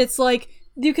see... It's like,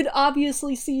 you could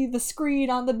obviously see the screen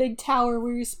on the big tower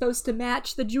where you're supposed to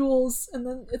match the jewels, and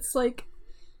then it's like...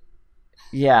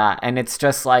 Yeah, and it's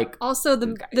just like... Also,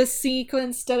 the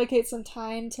sequence dedicates some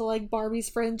time to, like, Barbie's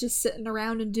friend just sitting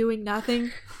around and doing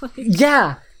nothing. Like,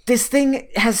 yeah, this thing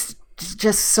has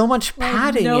just so much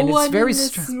padding, no and it's one very... in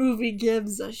this movie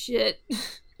gives a shit.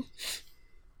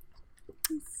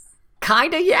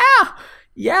 Kinda, yeah!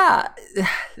 Yeah.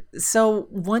 So,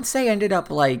 once they ended up,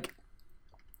 like...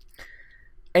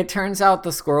 It turns out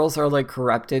the squirrels are, like,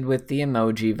 corrupted with the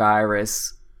emoji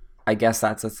virus. I guess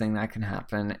that's a thing that can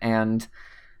happen. And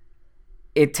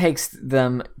it takes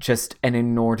them just an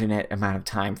inordinate amount of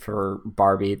time for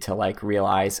Barbie to, like,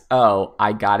 realize, oh,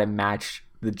 I gotta match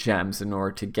the gems in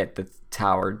order to get the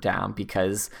tower down,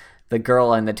 because the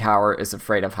girl in the tower is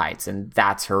afraid of heights, and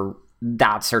that's her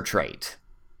trait.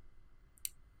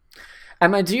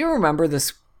 Emma, do you remember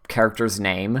this character's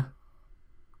name?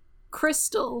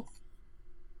 Crystal.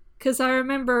 Because I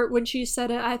remember when she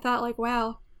said it, I thought, like,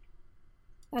 wow,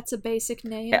 that's a basic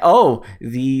name. Oh,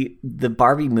 the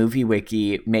Barbie movie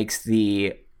wiki makes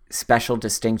the special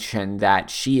distinction that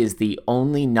she is the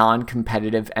only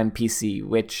non-competitive NPC,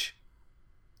 which,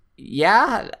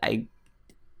 yeah,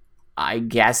 I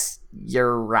guess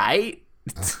you're right.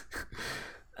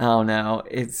 Oh no,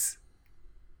 it's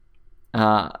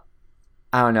I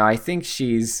don't know. I think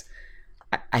she's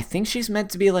meant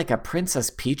to be like a Princess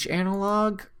Peach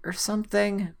analog or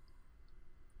something.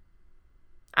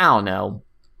 I don't know.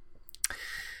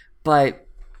 But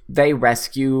they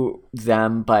rescue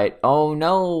them, but oh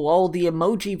no, all the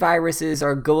emoji viruses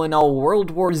are going all World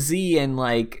War Z and,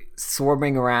 like,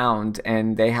 swarming around,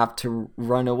 and they have to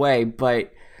run away.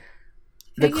 But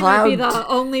the cloud... You might be the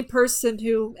only person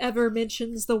who ever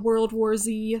mentions the World War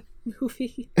Z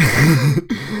movie.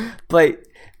 but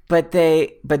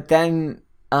then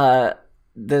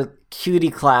the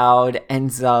cutie cloud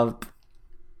ends up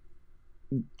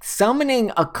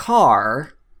summoning a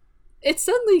car. It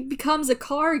suddenly becomes a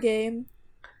car game.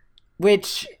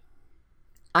 Which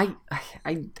I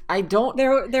don't...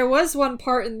 There was one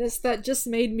part in this that just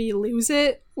made me lose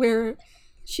it, where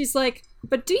she's like,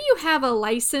 but do you have a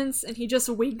license? And he just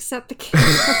winks at the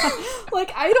camera.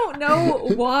 Like, I don't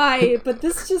know why, but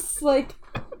this just, like,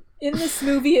 in this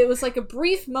movie, it was like a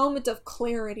brief moment of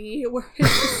clarity where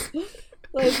it's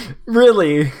like...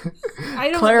 Really? I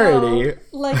don't clarity. know.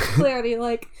 Like, clarity.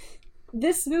 Like,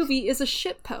 this movie is a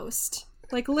shitpost.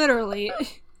 Like, literally.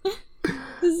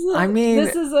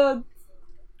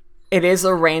 It is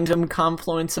a random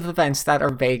confluence of events that are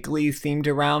vaguely themed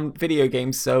around video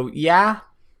games, so yeah.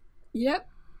 Yep.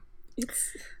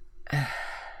 It's...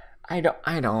 I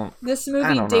don't. This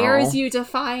movie dares you to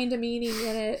find a meaning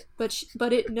in it,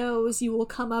 but it knows you will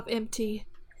come up empty.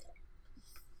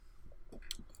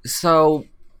 So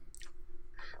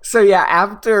yeah,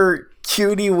 after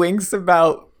Cutie winks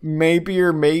about maybe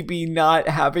or maybe not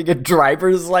having a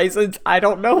driver's license, I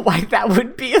don't know why that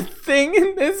would be a thing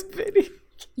in this video.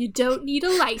 You don't need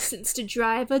a license to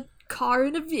drive a car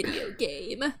in a video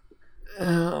game.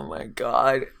 Oh my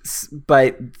god.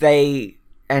 But they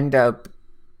end up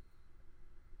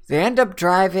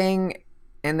driving,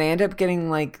 and they end up getting,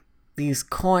 like, these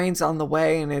coins on the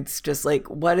way, and it's just like,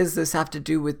 what does this have to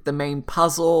do with the main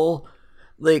puzzle?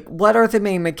 Like, what are the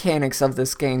main mechanics of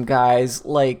this game, guys?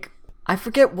 Like, I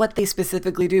forget what they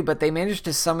specifically do, but they managed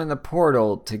to summon the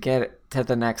portal to get to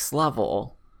the next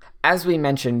level. As we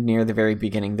mentioned near the very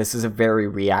beginning, this is a very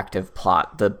reactive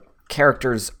plot. The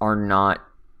characters are not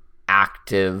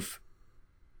active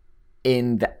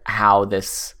in how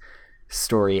this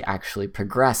story actually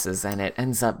progresses, and it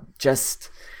ends up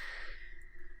just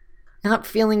not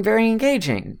feeling very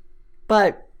engaging.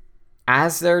 But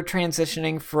as they're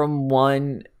transitioning from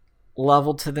one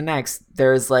level to the next,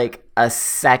 there's like a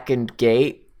second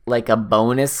gate, like a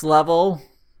bonus level.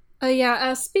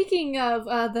 Speaking of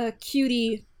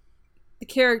the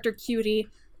character Cutie,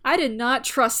 I did not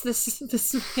trust this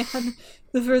man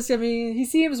the first time. I mean, he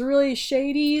seems really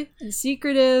shady and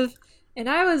secretive, and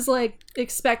I was like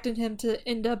expecting him to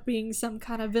end up being some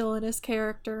kind of villainous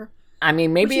character. I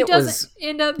mean, maybe it was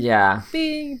end up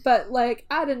being, but like,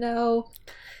 I don't know.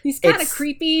 He's kind of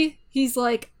creepy. He's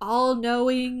like all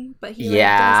knowing, but he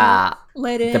doesn't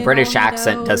let in. The British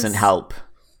accent doesn't help.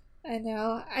 I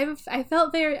know. I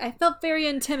felt very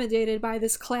intimidated by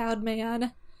this cloud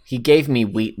man. He gave me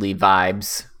Wheatley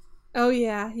vibes. Oh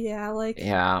yeah.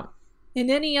 In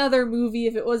any other movie,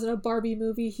 if it wasn't a Barbie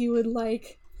movie, he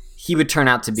would turn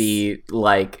out to be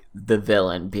like the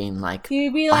villain, being like,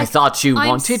 I thought you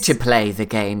wanted to play the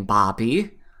game,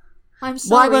 Barbie. I'm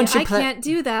sorry, why won't you play? I can't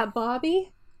do that,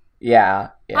 Barbie.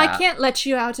 Yeah. I can't let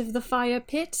you out of the fire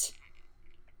pit.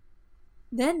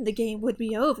 Then the game would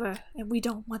be over, and we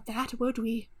don't want that, would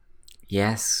we?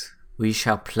 Yes, we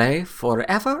shall play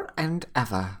forever and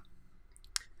ever.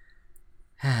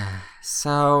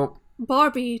 So...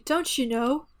 Barbie, don't you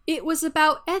know? It was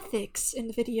about ethics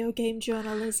in video game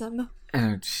journalism.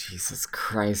 Oh, Jesus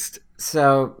Christ.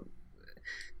 So,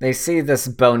 they see this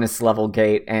bonus level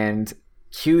gate, and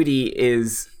Cutie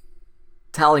is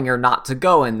telling her not to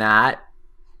go in that.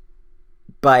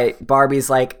 But Barbie's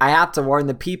like, I have to warn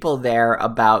the people there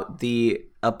about the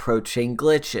approaching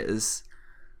glitches.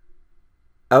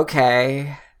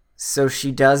 Okay. So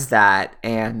she does that,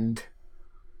 and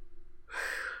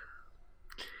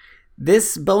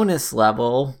this bonus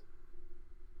level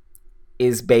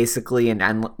is basically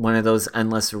one of those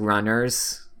endless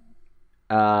runners.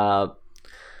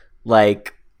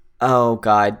 Like, oh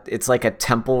god, it's like a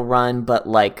temple run, but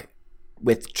like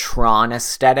with Tron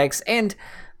aesthetics. And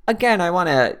again, I want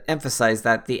to emphasize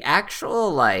that the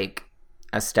actual like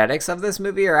aesthetics of this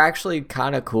movie are actually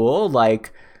kind of cool.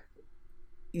 Like,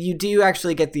 you do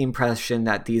actually get the impression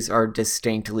that these are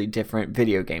distinctly different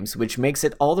video games, which makes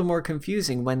it all the more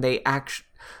confusing when they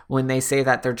say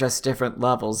that they're just different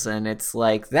levels, and it's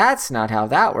like, that's not how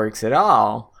that works at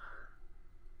all.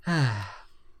 Oh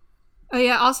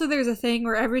yeah, also there's a thing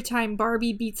where every time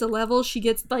Barbie beats a level, she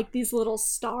gets like these little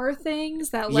star things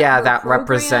that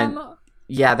represent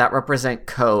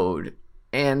code.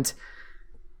 And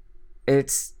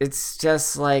it's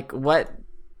just like, what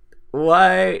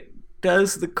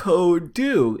does the code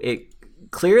do? It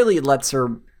clearly lets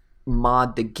her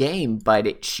mod the game,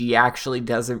 but she actually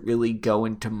doesn't really go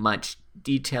into much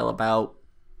detail about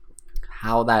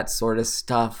how that sort of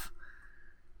stuff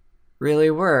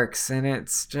really works. And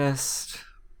it's just,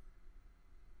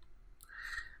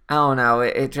 I don't know,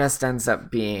 it just ends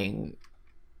up being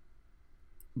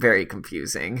very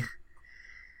confusing.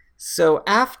 So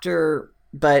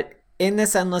but in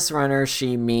this endless runner,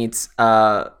 she meets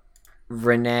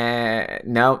Renee,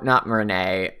 no, not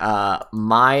Renee,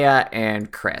 Maya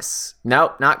and Chris.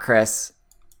 Nope, not Chris.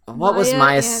 What was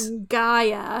Maya's? And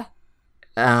Gaia.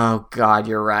 Oh god,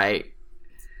 you're right.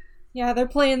 Yeah, they're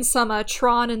playing some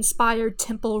Tron-inspired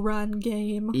Temple Run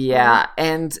game. Yeah,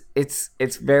 and it's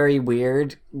very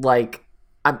weird. Like,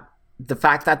 the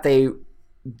fact that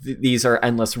these are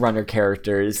endless runner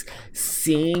characters,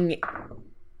 seeing,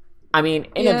 I mean,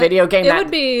 in a video game, it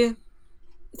would be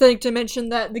thing to mention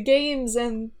that the games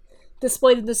and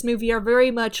displayed in this movie are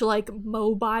very much like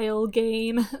mobile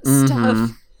game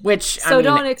stuff. Which, so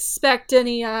don't expect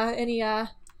any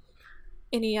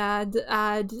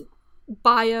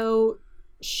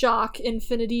BioShock,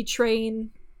 Infinity Train,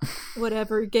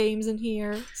 whatever games in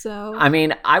here. So I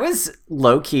mean, I was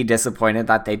low-key disappointed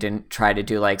that they didn't try to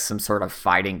do like some sort of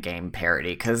fighting game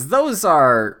parody, because those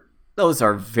are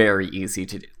very easy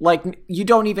to do. Like, you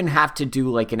don't even have to do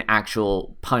like an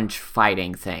actual punch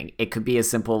fighting thing. It could be as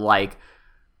simple like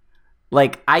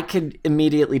I could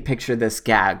immediately picture this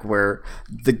gag where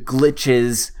the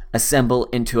glitches assemble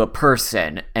into a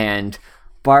person, and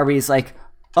Barbie's like,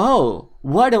 oh,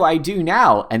 what do I do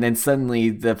now? And then suddenly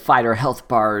the fighter health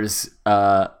bars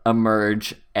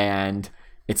emerge, and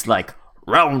it's like,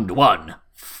 round 1,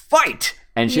 fight.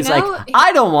 And she's You know, like,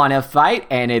 I don't want to fight.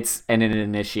 And it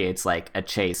initiates like a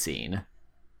chase scene.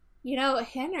 You know,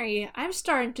 Henry, I'm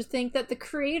starting to think that the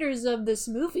creators of this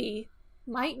movie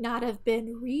might not have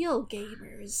been real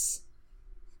gamers.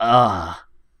 Ugh.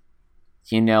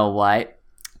 You know what?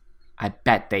 I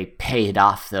bet they paid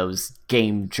off those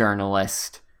game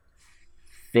journalists.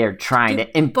 They're trying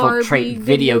to infiltrate Barbie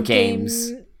video games.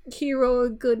 Game Hero a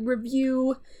good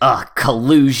review. Ugh,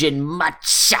 collusion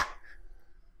much.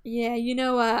 Yeah, you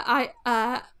know,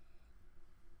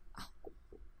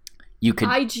 You could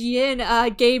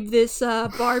IGN gave this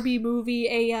Barbie movie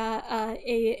a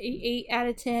 8 out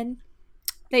of 10.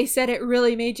 They said it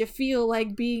really made you feel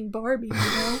like being Barbie, you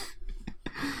know?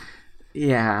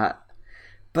 Yeah.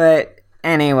 But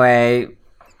anyway,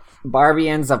 Barbie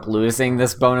ends up losing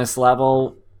this bonus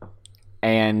level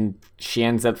and she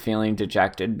ends up feeling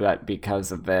dejected, but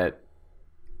because of it,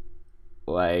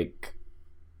 like,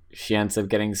 she ends up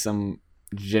getting some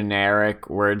generic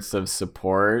words of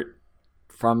support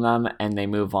from them, and they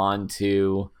move on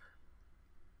to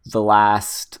the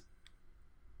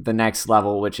next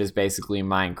level, which is basically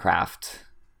Minecraft.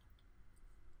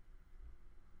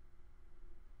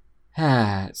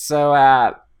 So,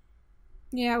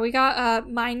 Yeah, we got a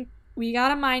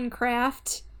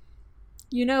Minecraft.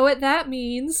 You know what that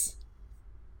means.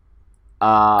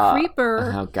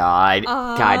 Creeper. Oh, God.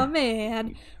 Oh,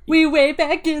 man. We way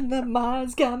back in the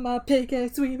mines, got my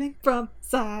pickaxe sweeping from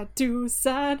side to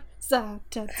side, side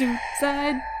to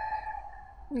side.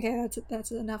 Okay,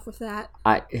 that's enough with that.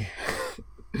 Cause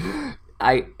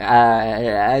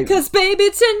baby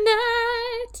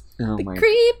tonight, the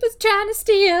creeper's trying to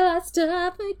steal our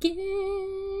stuff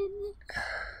again.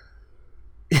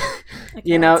 Okay,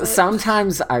 you know,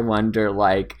 sometimes I wonder,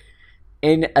 like,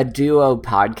 in a duo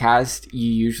podcast,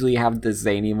 you usually have the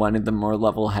zany one and the more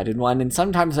level-headed one, and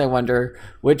sometimes I wonder,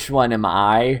 which one am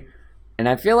I? And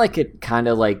I feel like it kind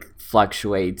of, like,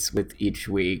 fluctuates with each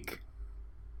week.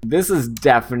 This is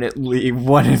definitely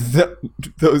one of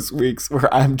those weeks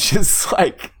where I'm just,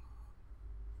 like...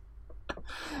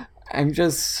 I'm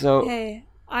just so... Hey,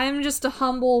 I'm just a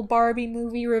humble Barbie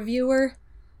movie reviewer.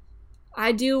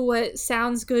 I do what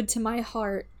sounds good to my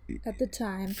heart at the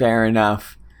time. Fair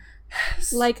enough.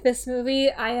 Like this movie,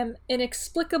 I am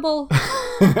inexplicable,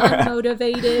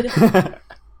 unmotivated,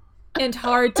 and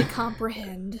hard to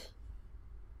comprehend.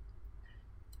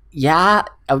 Yeah,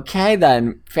 okay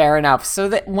then. Fair enough. So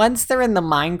that once they're in the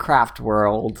Minecraft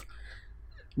world,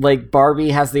 like,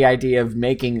 Barbie has the idea of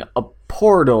making a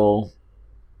portal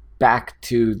back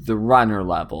to the runner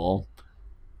level.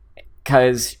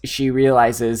 Because she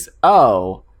realizes,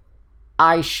 oh,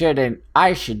 I should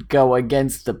go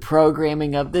against the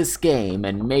programming of this game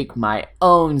and make my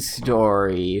own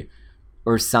story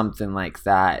or something like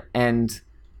that. And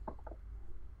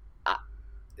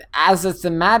as a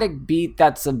thematic beat,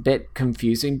 that's a bit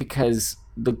confusing because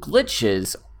the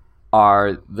glitches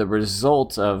are the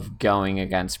result of going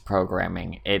against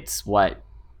programming. It's what,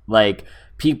 like,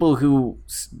 people who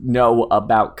know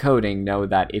about coding know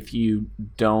that if you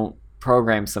don't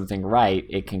program something right,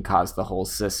 it can cause the whole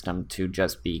system to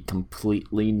just be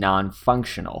completely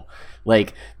non-functional.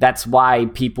 Like, that's why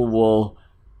people will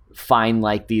find,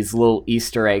 like, these little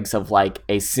Easter eggs of, like,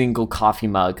 a single coffee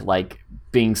mug, like,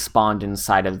 being spawned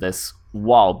inside of this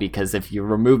wall, because if you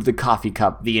remove the coffee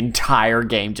cup, the entire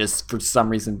game just, for some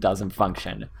reason, doesn't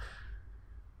function.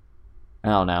 I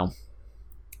don't know.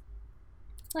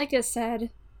 Like I said,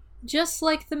 just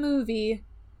like the movie,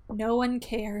 no one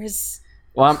cares.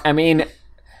 Well, I mean,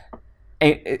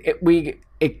 the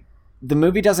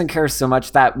movie doesn't care so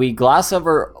much that we gloss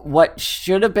over what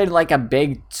should have been like a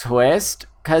big twist,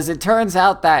 because it turns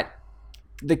out that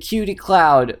the Cutie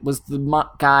Cloud was the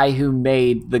guy who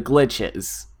made the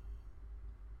glitches.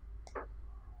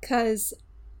 Because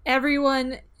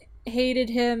everyone hated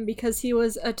him because he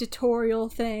was a tutorial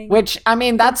thing. Which, I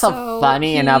mean, that's a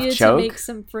funny enough joke. To make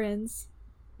some friends.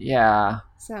 Yeah.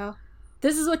 So,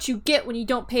 this is what you get when you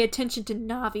don't pay attention to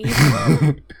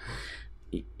Navi.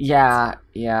 Yeah.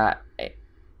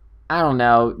 I don't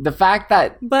know. The fact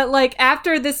that... But, like,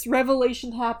 after this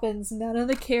revelation happens, none of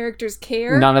the characters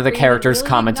care. None of the characters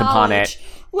comment upon it.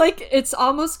 Like, it's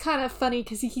almost kind of funny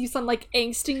because he keeps on, like,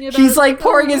 angsting about it. He's, like,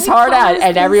 pouring his heart out,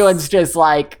 and everyone's just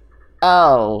like,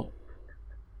 oh,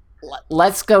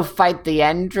 let's go fight the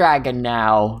End Dragon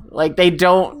now. Like, they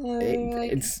don't...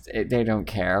 they don't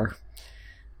care.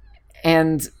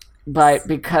 But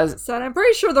because... So I'm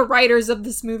pretty sure the writers of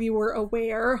this movie were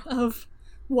aware of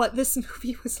what this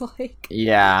movie was like.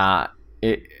 Yeah,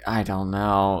 I don't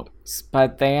know.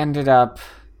 But they ended up...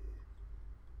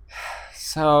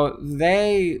 So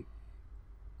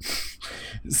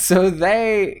So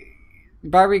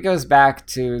Barbie goes back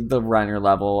to the runner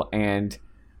level, and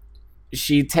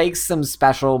she takes some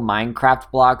special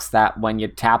Minecraft blocks that when you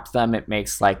tap them, it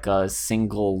makes like a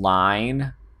single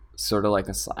line, sort of like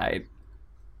a slide.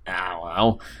 I don't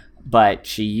know. But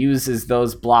she uses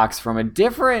those blocks from a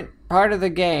different part of the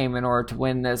game in order to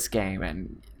win this game.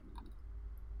 And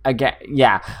again,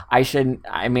 yeah, I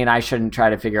shouldn't try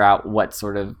to figure out what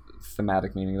sort of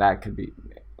thematic meaning that could be.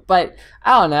 But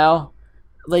I don't know.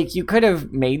 Like, you could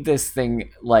have made this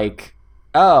thing like,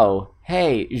 oh,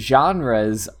 hey,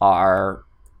 genres are...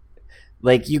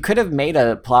 Like, you could have made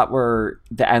a plot where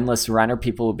the Endless Runner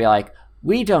people would be like,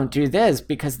 we don't do this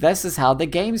because this is how the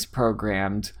game's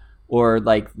programmed. Or,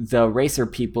 like, the racer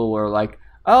people were like,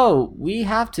 oh, we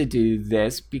have to do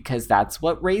this because that's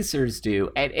what racers do.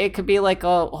 And it could be like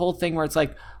a whole thing where it's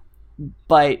like,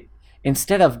 but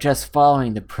instead of just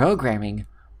following the programming,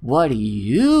 what do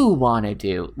you want to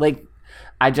do? Like,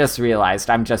 I just realized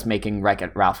I'm just making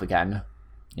Wreck-It Ralph again.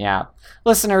 Yeah.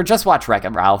 Listener, just watch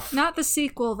Wreck-It Ralph. Not the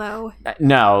sequel, though.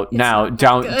 No,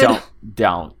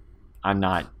 don't. I'm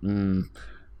not.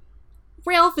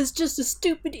 Ralph is just a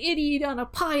stupid idiot on a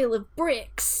pile of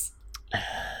bricks.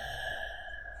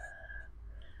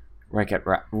 Wreck-It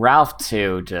Ralph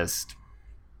 2 just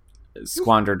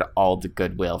squandered all the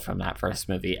goodwill from that first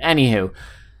movie. Anywho,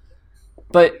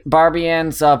 but Barbie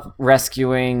ends up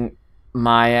rescuing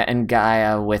Maya and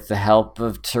Gaia with the help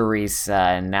of Teresa,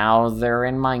 and now they're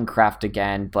in Minecraft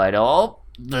again, but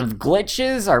the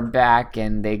glitches are back,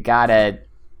 and they gotta...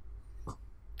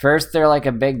 First, they're like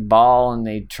a big ball, and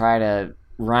they try to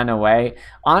run away.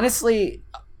 Honestly,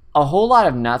 a whole lot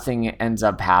of nothing ends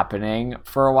up happening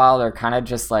for a while. They're kind of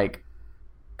just like,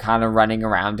 kind of running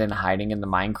around and hiding in the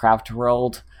Minecraft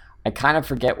world. I kind of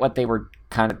forget what they were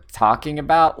kind of talking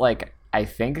about. Like, I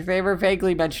think they were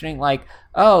vaguely mentioning, like,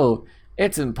 oh,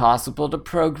 it's impossible to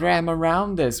program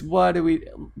around this. What do we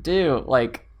do?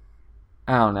 Like,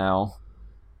 I don't know.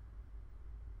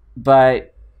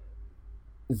 But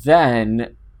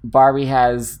then Barbie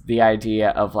has the idea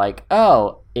of like,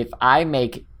 oh, if I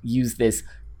use this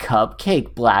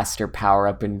cupcake blaster power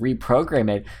up and reprogram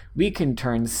it, we can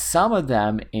turn some of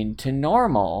them into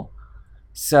normal.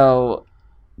 So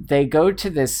they go to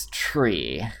this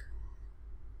tree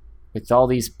with all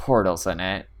these portals in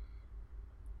it.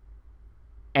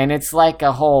 And it's like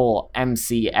a whole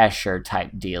MC Escher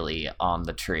type dealie on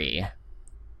the tree.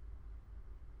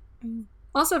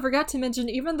 Also, I forgot to mention,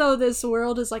 even though this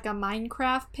world is like a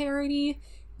Minecraft parody,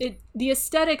 the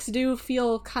aesthetics do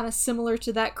feel kind of similar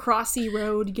to that Crossy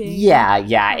Road game. Yeah,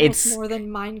 Almost it's more than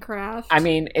Minecraft. I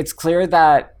mean, it's clear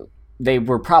that they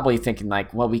were probably thinking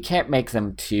like, well, we can't make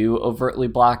them too overtly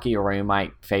blocky, or we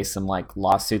might face some like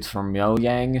lawsuits from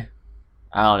Mojang.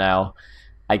 I don't know.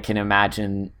 I can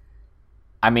imagine.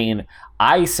 I mean,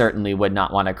 I certainly would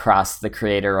not want to cross the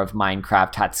creator of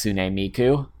Minecraft, Hatsune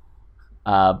Miku.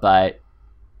 But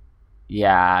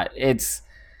yeah, it's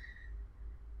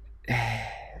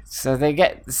so they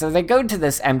go to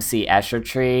this MC Escher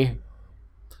tree,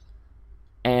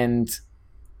 and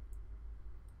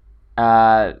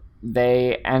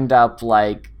they end up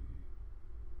like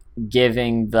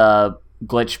giving the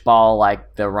glitch ball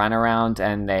like the runaround,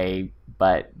 and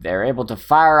they're able to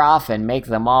fire off and make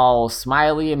them all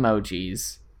smiley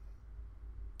emojis.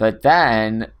 But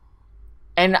then,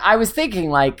 and I was thinking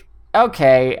like,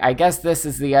 okay, I guess this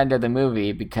is the end of the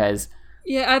movie, because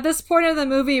yeah, at this point of the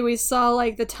movie, we saw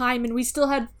like the time, and we still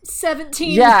had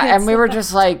 17 yeah, minutes and we were left.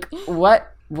 just like, what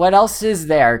else is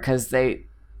there? Because they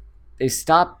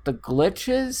stopped the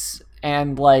glitches,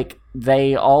 and like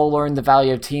they all learned the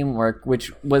value of teamwork,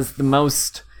 which was the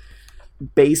most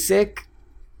basic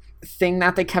thing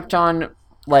that they kept on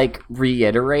like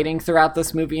reiterating throughout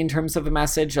this movie in terms of a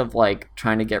message of like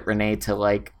trying to get Renee to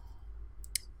like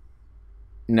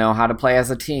know how to play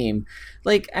as a team.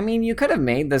 Like, I mean, you could have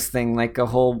made this thing like a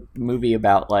whole movie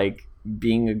about like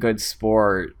being a good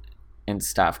sport and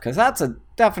stuff, because that's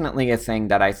definitely a thing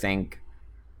that I think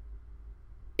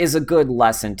is a good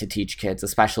lesson to teach kids,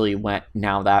 especially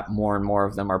now that more and more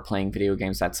of them are playing video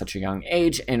games at such a young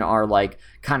age and are like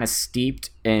kind of steeped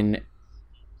in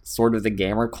sort of the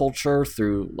gamer culture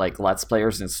through like Let's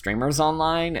Players and streamers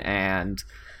online. And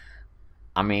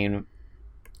I mean,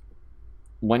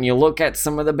 when you look at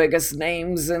some of the biggest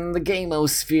names in the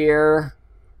gamosphere,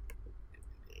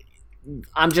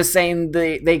 I'm just saying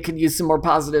they could use some more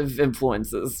positive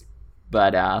influences.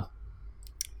 But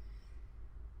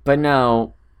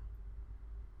no.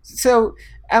 So,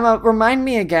 Emma, remind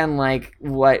me again, like,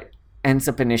 what ends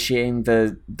up initiating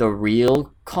the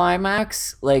real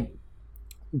climax? Like,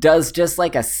 does just,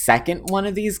 like, a second one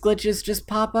of these glitches just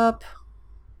pop up?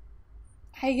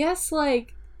 I guess,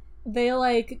 like, they,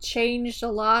 like, changed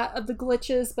a lot of the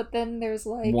glitches, but then there's,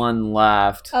 like, one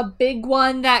left. a big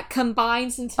one that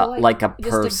combines into, Like a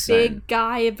just person. a big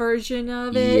guy version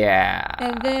of it. Yeah.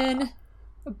 And then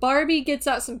Barbie gets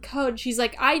out some code. She's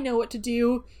like, I know what to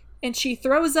do. And she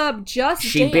throws up Just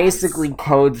She Dance. basically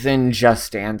codes in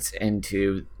Just Dance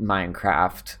into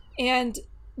Minecraft. And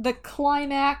the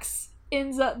climax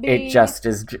ends up being It just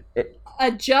is.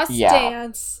 a Just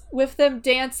Dance with them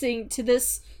dancing to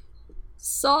this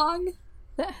song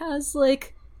that has,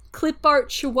 like, clip art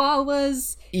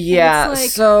chihuahuas. Yeah,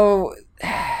 like, so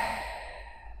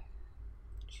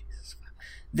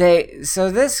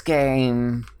this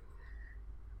game,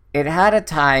 it had a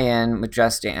tie-in with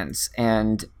Just Dance,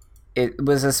 and it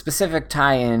was a specific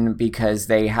tie-in because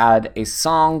they had a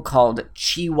song called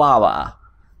Chihuahua,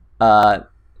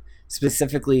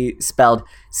 specifically spelled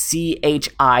Chiwawa.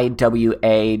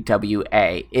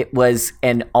 It was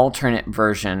an alternate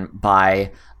version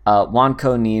by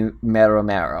Wanko ni Mero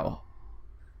Mero.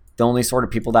 The only sort of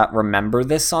people that remember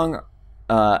this song,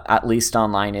 at least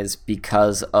online, is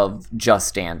because of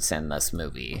Just Dance in this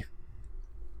movie.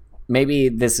 Maybe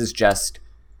this is just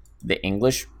the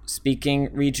English-speaking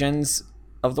regions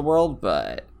of the world,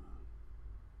 but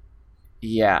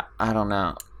yeah, I don't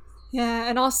know. Yeah,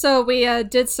 and also we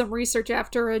did some research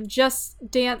after, and Just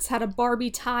Dance had a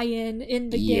Barbie tie-in in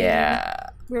the game. Yeah.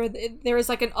 Where there was,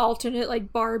 like, an alternate,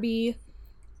 like, Barbie,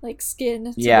 like,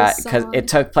 skin to Yeah, this because song. it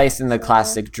took place in the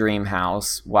classic Dream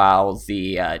House, while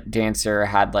the dancer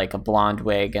had, like, a blonde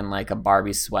wig and, like, a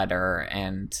Barbie sweater,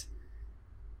 and...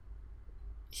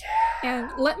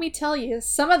 And let me tell you,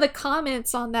 some of the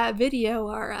comments on that video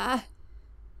are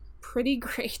pretty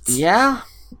great. Yeah.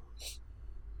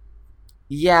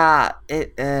 Yeah,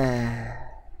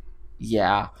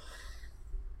 yeah.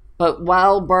 But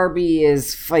while Barbie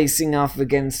is facing off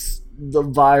against the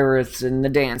virus in the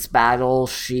dance battle,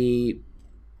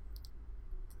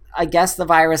 I guess the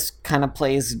virus kind of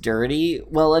plays dirty.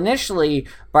 Well, initially,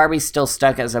 Barbie's still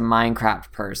stuck as a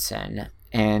Minecraft person,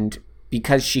 and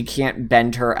because she can't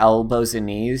bend her elbows and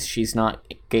knees, she's not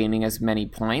gaining as many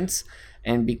points,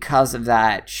 and because of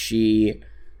that, she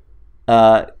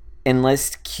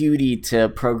enlists Cutie to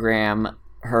program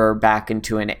her back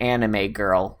into an anime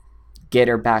girl, get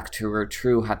her back to her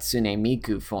true Hatsune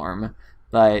Miku form,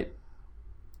 but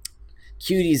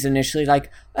Cutie's initially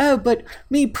like, oh, but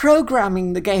me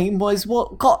programming the game was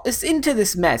what got us into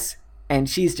this mess. And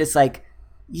she's just like,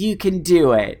 you can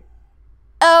do it.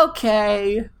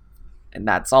 Okay. And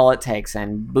that's all it takes.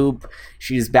 And boop,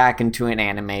 she's back into an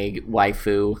anime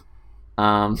waifu.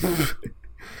 And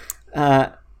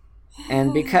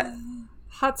because...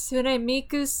 Hatsune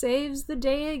Miku saves the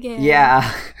day again.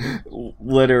 Yeah,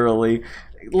 literally.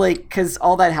 Like, because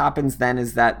all that happens then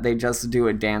is that they just do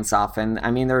a dance-off. And, I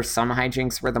mean, there's some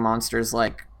hijinks where the monster's,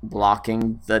 like,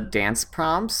 blocking the dance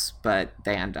prompts, but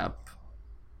they end up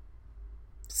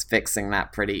fixing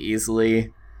that pretty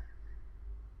easily.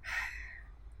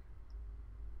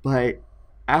 But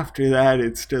after that,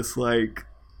 it's just like...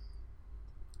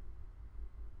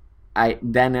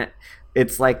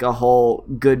 It's like a whole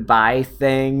goodbye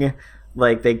thing.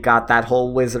 Like, they got that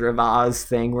whole Wizard of Oz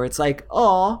thing where it's like,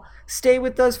 oh, stay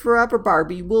with us forever,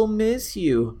 Barbie. We'll miss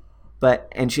you.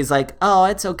 And she's like, oh,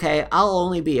 it's okay. I'll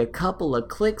only be a couple of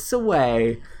clicks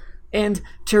away. And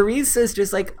Teresa's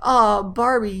just like, oh,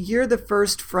 Barbie, you're the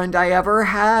first friend I ever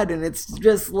had. And it's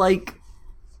just like,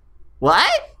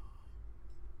 what?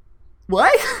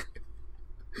 What?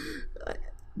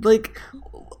 Like,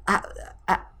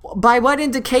 by what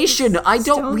indication?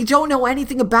 We don't know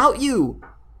anything about you.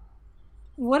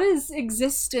 What is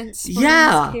existence for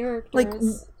Yeah, these characters? like,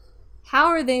 how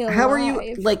are they alive? how are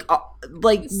you,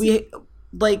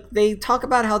 like they talk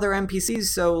about how they're NPCs,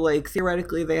 so, like,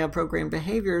 theoretically they have programmed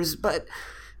behaviors, but,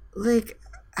 like,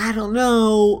 I don't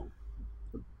know.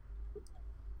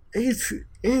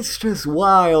 It's just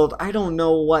wild. I don't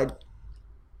know what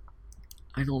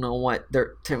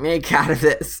they're to make out of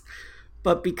this.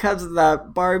 But because of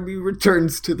that, Barbie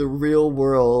returns to the real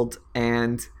world,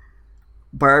 and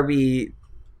Barbie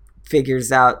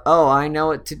figures out, oh, I know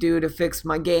what to do to fix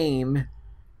my game.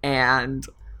 And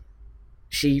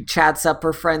she chats up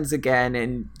her friends again,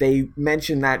 and they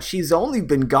mention that she's only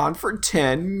been gone for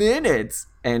 10 minutes.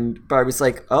 And Barbie's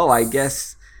like, oh, I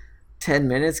guess 10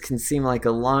 minutes can seem like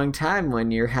a long time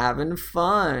when you're having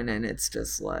fun. And it's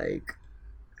just like...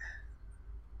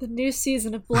 The new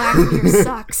season of Black Mirror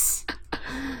sucks.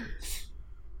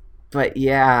 But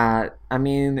yeah, I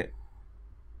mean,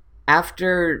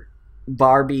 after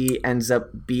Barbie ends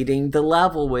up beating the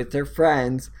level with her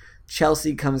friends,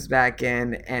 Chelsea comes back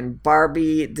in, and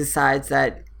Barbie decides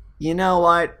that you know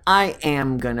what? I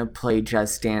am gonna play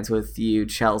Just Dance with you,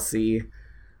 Chelsea.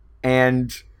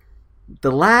 And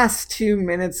the last 2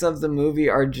 minutes of the movie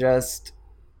are just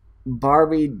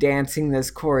Barbie dancing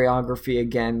this choreography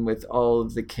again with all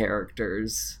of the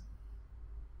characters.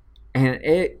 And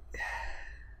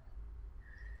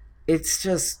it's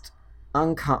just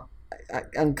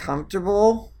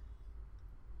uncomfortable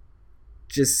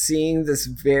just seeing this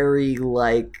very,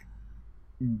 like,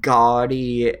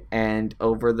 gaudy and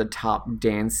over-the-top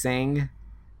dancing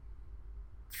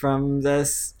from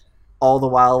this, all the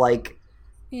while, like...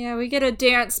 Yeah, we get a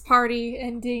dance party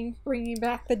ending, bringing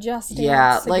back the Just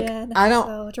Dance like, again. I don't...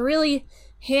 So, to really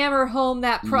hammer home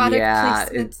that product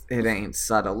placement. it ain't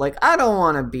subtle. Like, I don't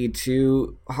want to be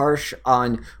too harsh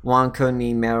on Wanko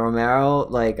ni Mero Mero.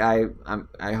 Like, I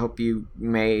hope you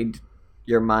made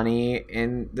your money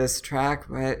in this track,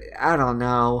 but I don't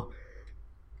know.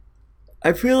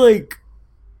 I feel like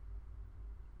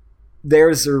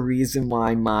there's a reason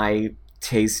why my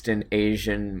taste in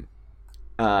Asian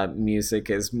music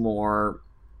is more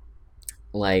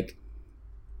like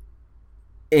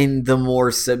in the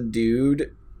more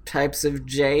subdued types of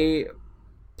J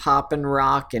pop and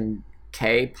rock and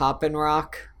K pop and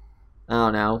rock. I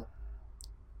don't know.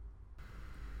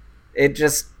 It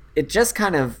just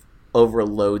kind of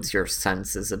overloads your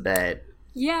senses a bit.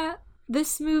 Yeah,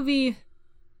 this movie,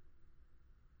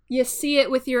 you see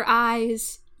it with your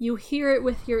eyes, you hear it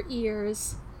with your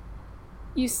ears,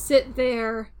 you sit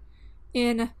there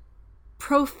in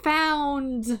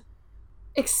profound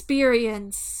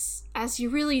experience as you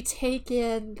really take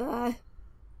in the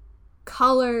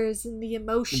colors and the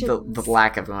emotions, The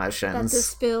lack of that emotions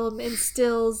this film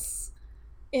instills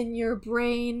in your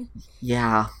brain.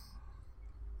 Yeah.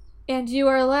 And you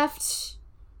are left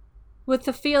with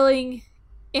the feeling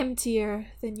emptier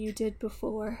than you did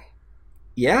before.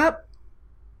 Yep.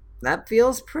 That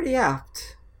feels pretty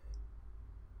apt.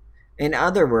 In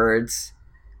other words,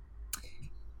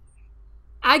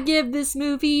 I give this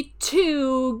movie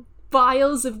 2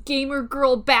 vials of Gamer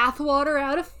Girl bathwater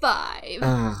out of 5.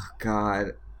 oh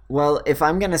god. Well, if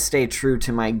I'm gonna stay true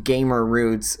to my gamer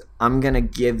roots, I'm gonna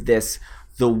give this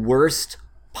the worst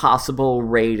possible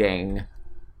rating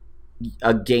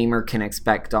a gamer can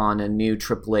expect on a new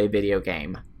AAA video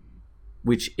game,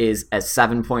 which is a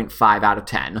 7.5 out of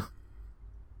 10.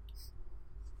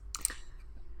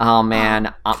 Oh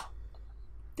man,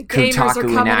 The gamers are Kotaku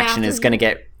in coming action after is gonna you.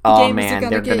 get... The Oh gamers are man, gonna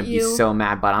they're get gonna be you. so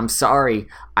mad, but I'm sorry.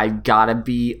 I gotta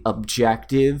be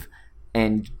objective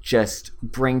and just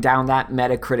bring down that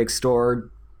Metacritic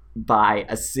score by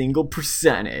a single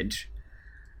percentage.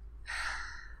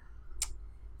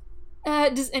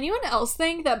 Does anyone else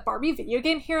think that Barbie Video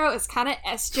Game Hero is kind of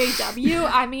SJW?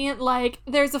 I mean, like,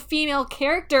 there's a female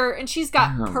character and she's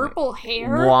got purple hair.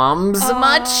 Wums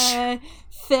much?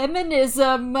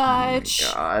 Feminism much. Oh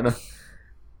my god.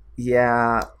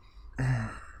 Yeah.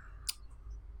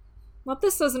 What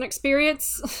this was an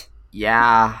experience.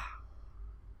 Yeah.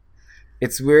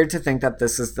 It's weird to think that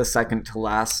this is the second to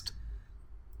last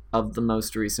of the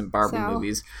most recent Barbie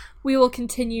movies. We will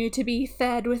continue to be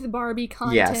fed with Barbie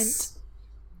content. Yes.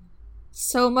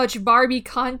 So much Barbie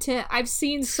content. I've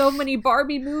seen so many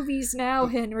Barbie movies now,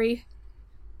 Henry.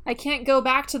 I can't go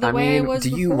back to the way I was do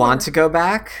you before. want to go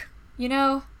back? You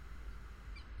know,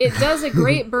 it does a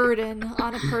great burden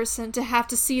on a person to have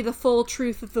to see the full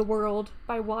truth of the world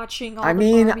by watching all the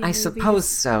Barbie I movies. suppose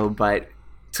so, but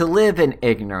to live in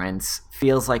ignorance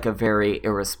feels like a very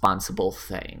irresponsible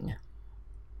thing.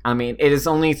 I mean, it is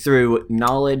only through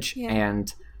knowledge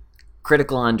and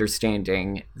critical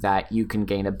understanding that you can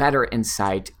gain a better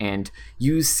insight and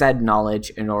use said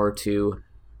knowledge in order to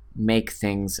make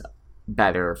things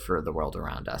better for the world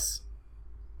around us.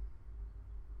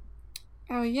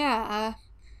 Oh yeah,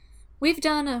 we've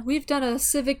done a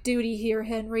civic duty here,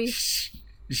 Henry.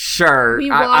 Sure, We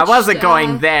I wasn't watched,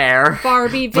 going there.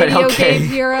 Barbie but Video okay. Game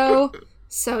Hero,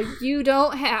 so you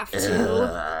don't have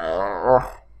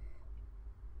to.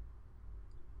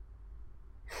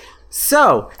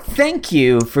 So, thank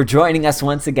you for joining us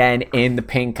once again in the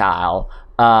Pink Aisle.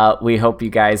 We hope you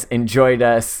guys enjoyed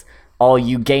us. All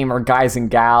you gamer guys and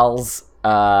gals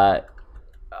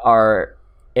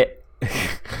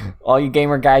all you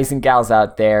gamer guys and gals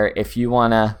out there, if you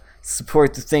want to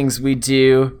support the things we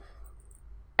do,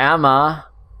 Emma,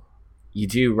 you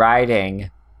do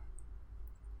writing.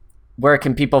 Where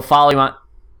can people follow you on?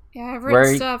 Yeah, I've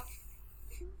written stuff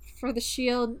for the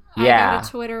Shield. Yeah. I got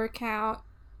a Twitter account.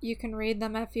 You can read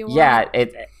them if you want. Yeah,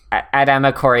 at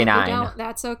Emma Corey If you 9. don't,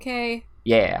 that's okay.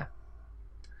 Yeah.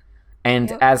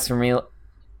 And as for me,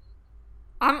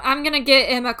 I'm gonna get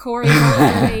Emma Corey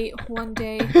 8 one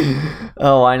day.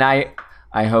 oh, and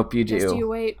I hope you do. Just you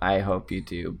wait. I hope you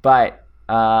do. But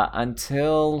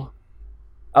until...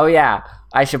 Oh, yeah.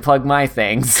 I should plug my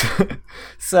things.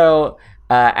 So,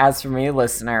 as for me,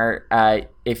 listener,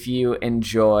 if you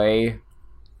enjoy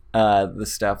the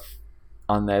stuff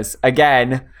on this,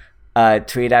 again,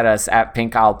 tweet at us at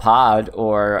PinkOwlPod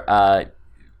or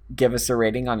give us a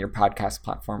rating on your podcast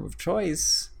platform of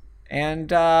choice.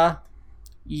 And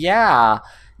yeah,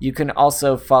 you can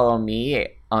also follow me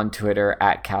on Twitter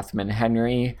at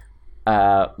CathmanHenry,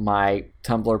 my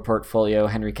Tumblr portfolio,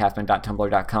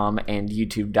 henrykathman.tumblr.com, and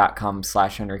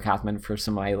youtube.com/henrykathman for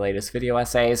some of my latest video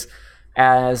essays,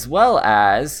 as well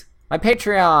as my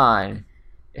Patreon.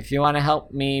 If you want to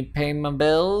help me pay my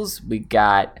bills, we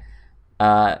got...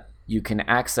 you can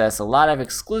access a lot of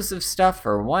exclusive stuff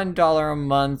for $1 a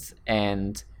month,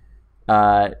 and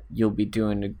you'll be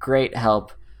doing a great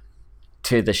help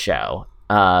to the show.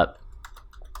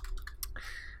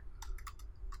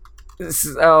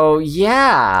 So,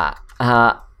 yeah.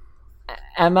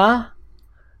 Emma,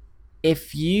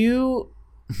 if you...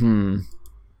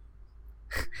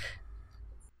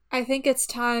 I think it's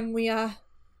time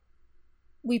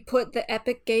we put the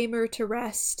epic gamer to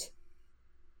rest.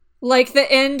 Like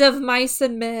the end of Mice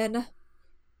and Men.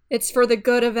 It's for the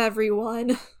good of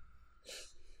everyone.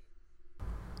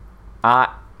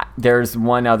 There's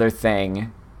one other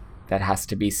thing that has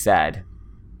to be said.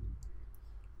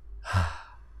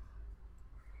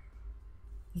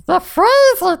 The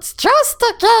phrase, "it's just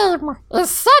a game," is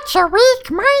such a weak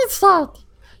mindset.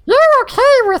 You're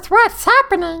okay with what's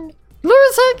happening.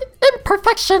 Losing,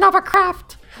 imperfection of a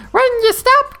craft. When you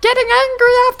stop getting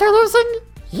angry after losing,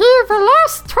 you've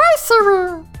lost twice a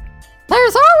room.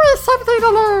 There's always something to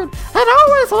learn, and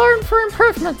always learn for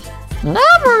improvement.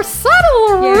 Never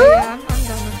settle, Yeah, I'm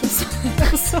done with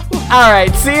this.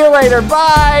 Alright, see you later.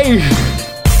 Bye!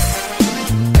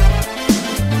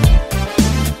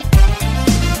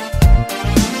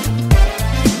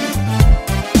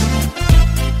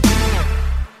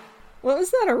 What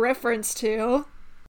was that a reference to?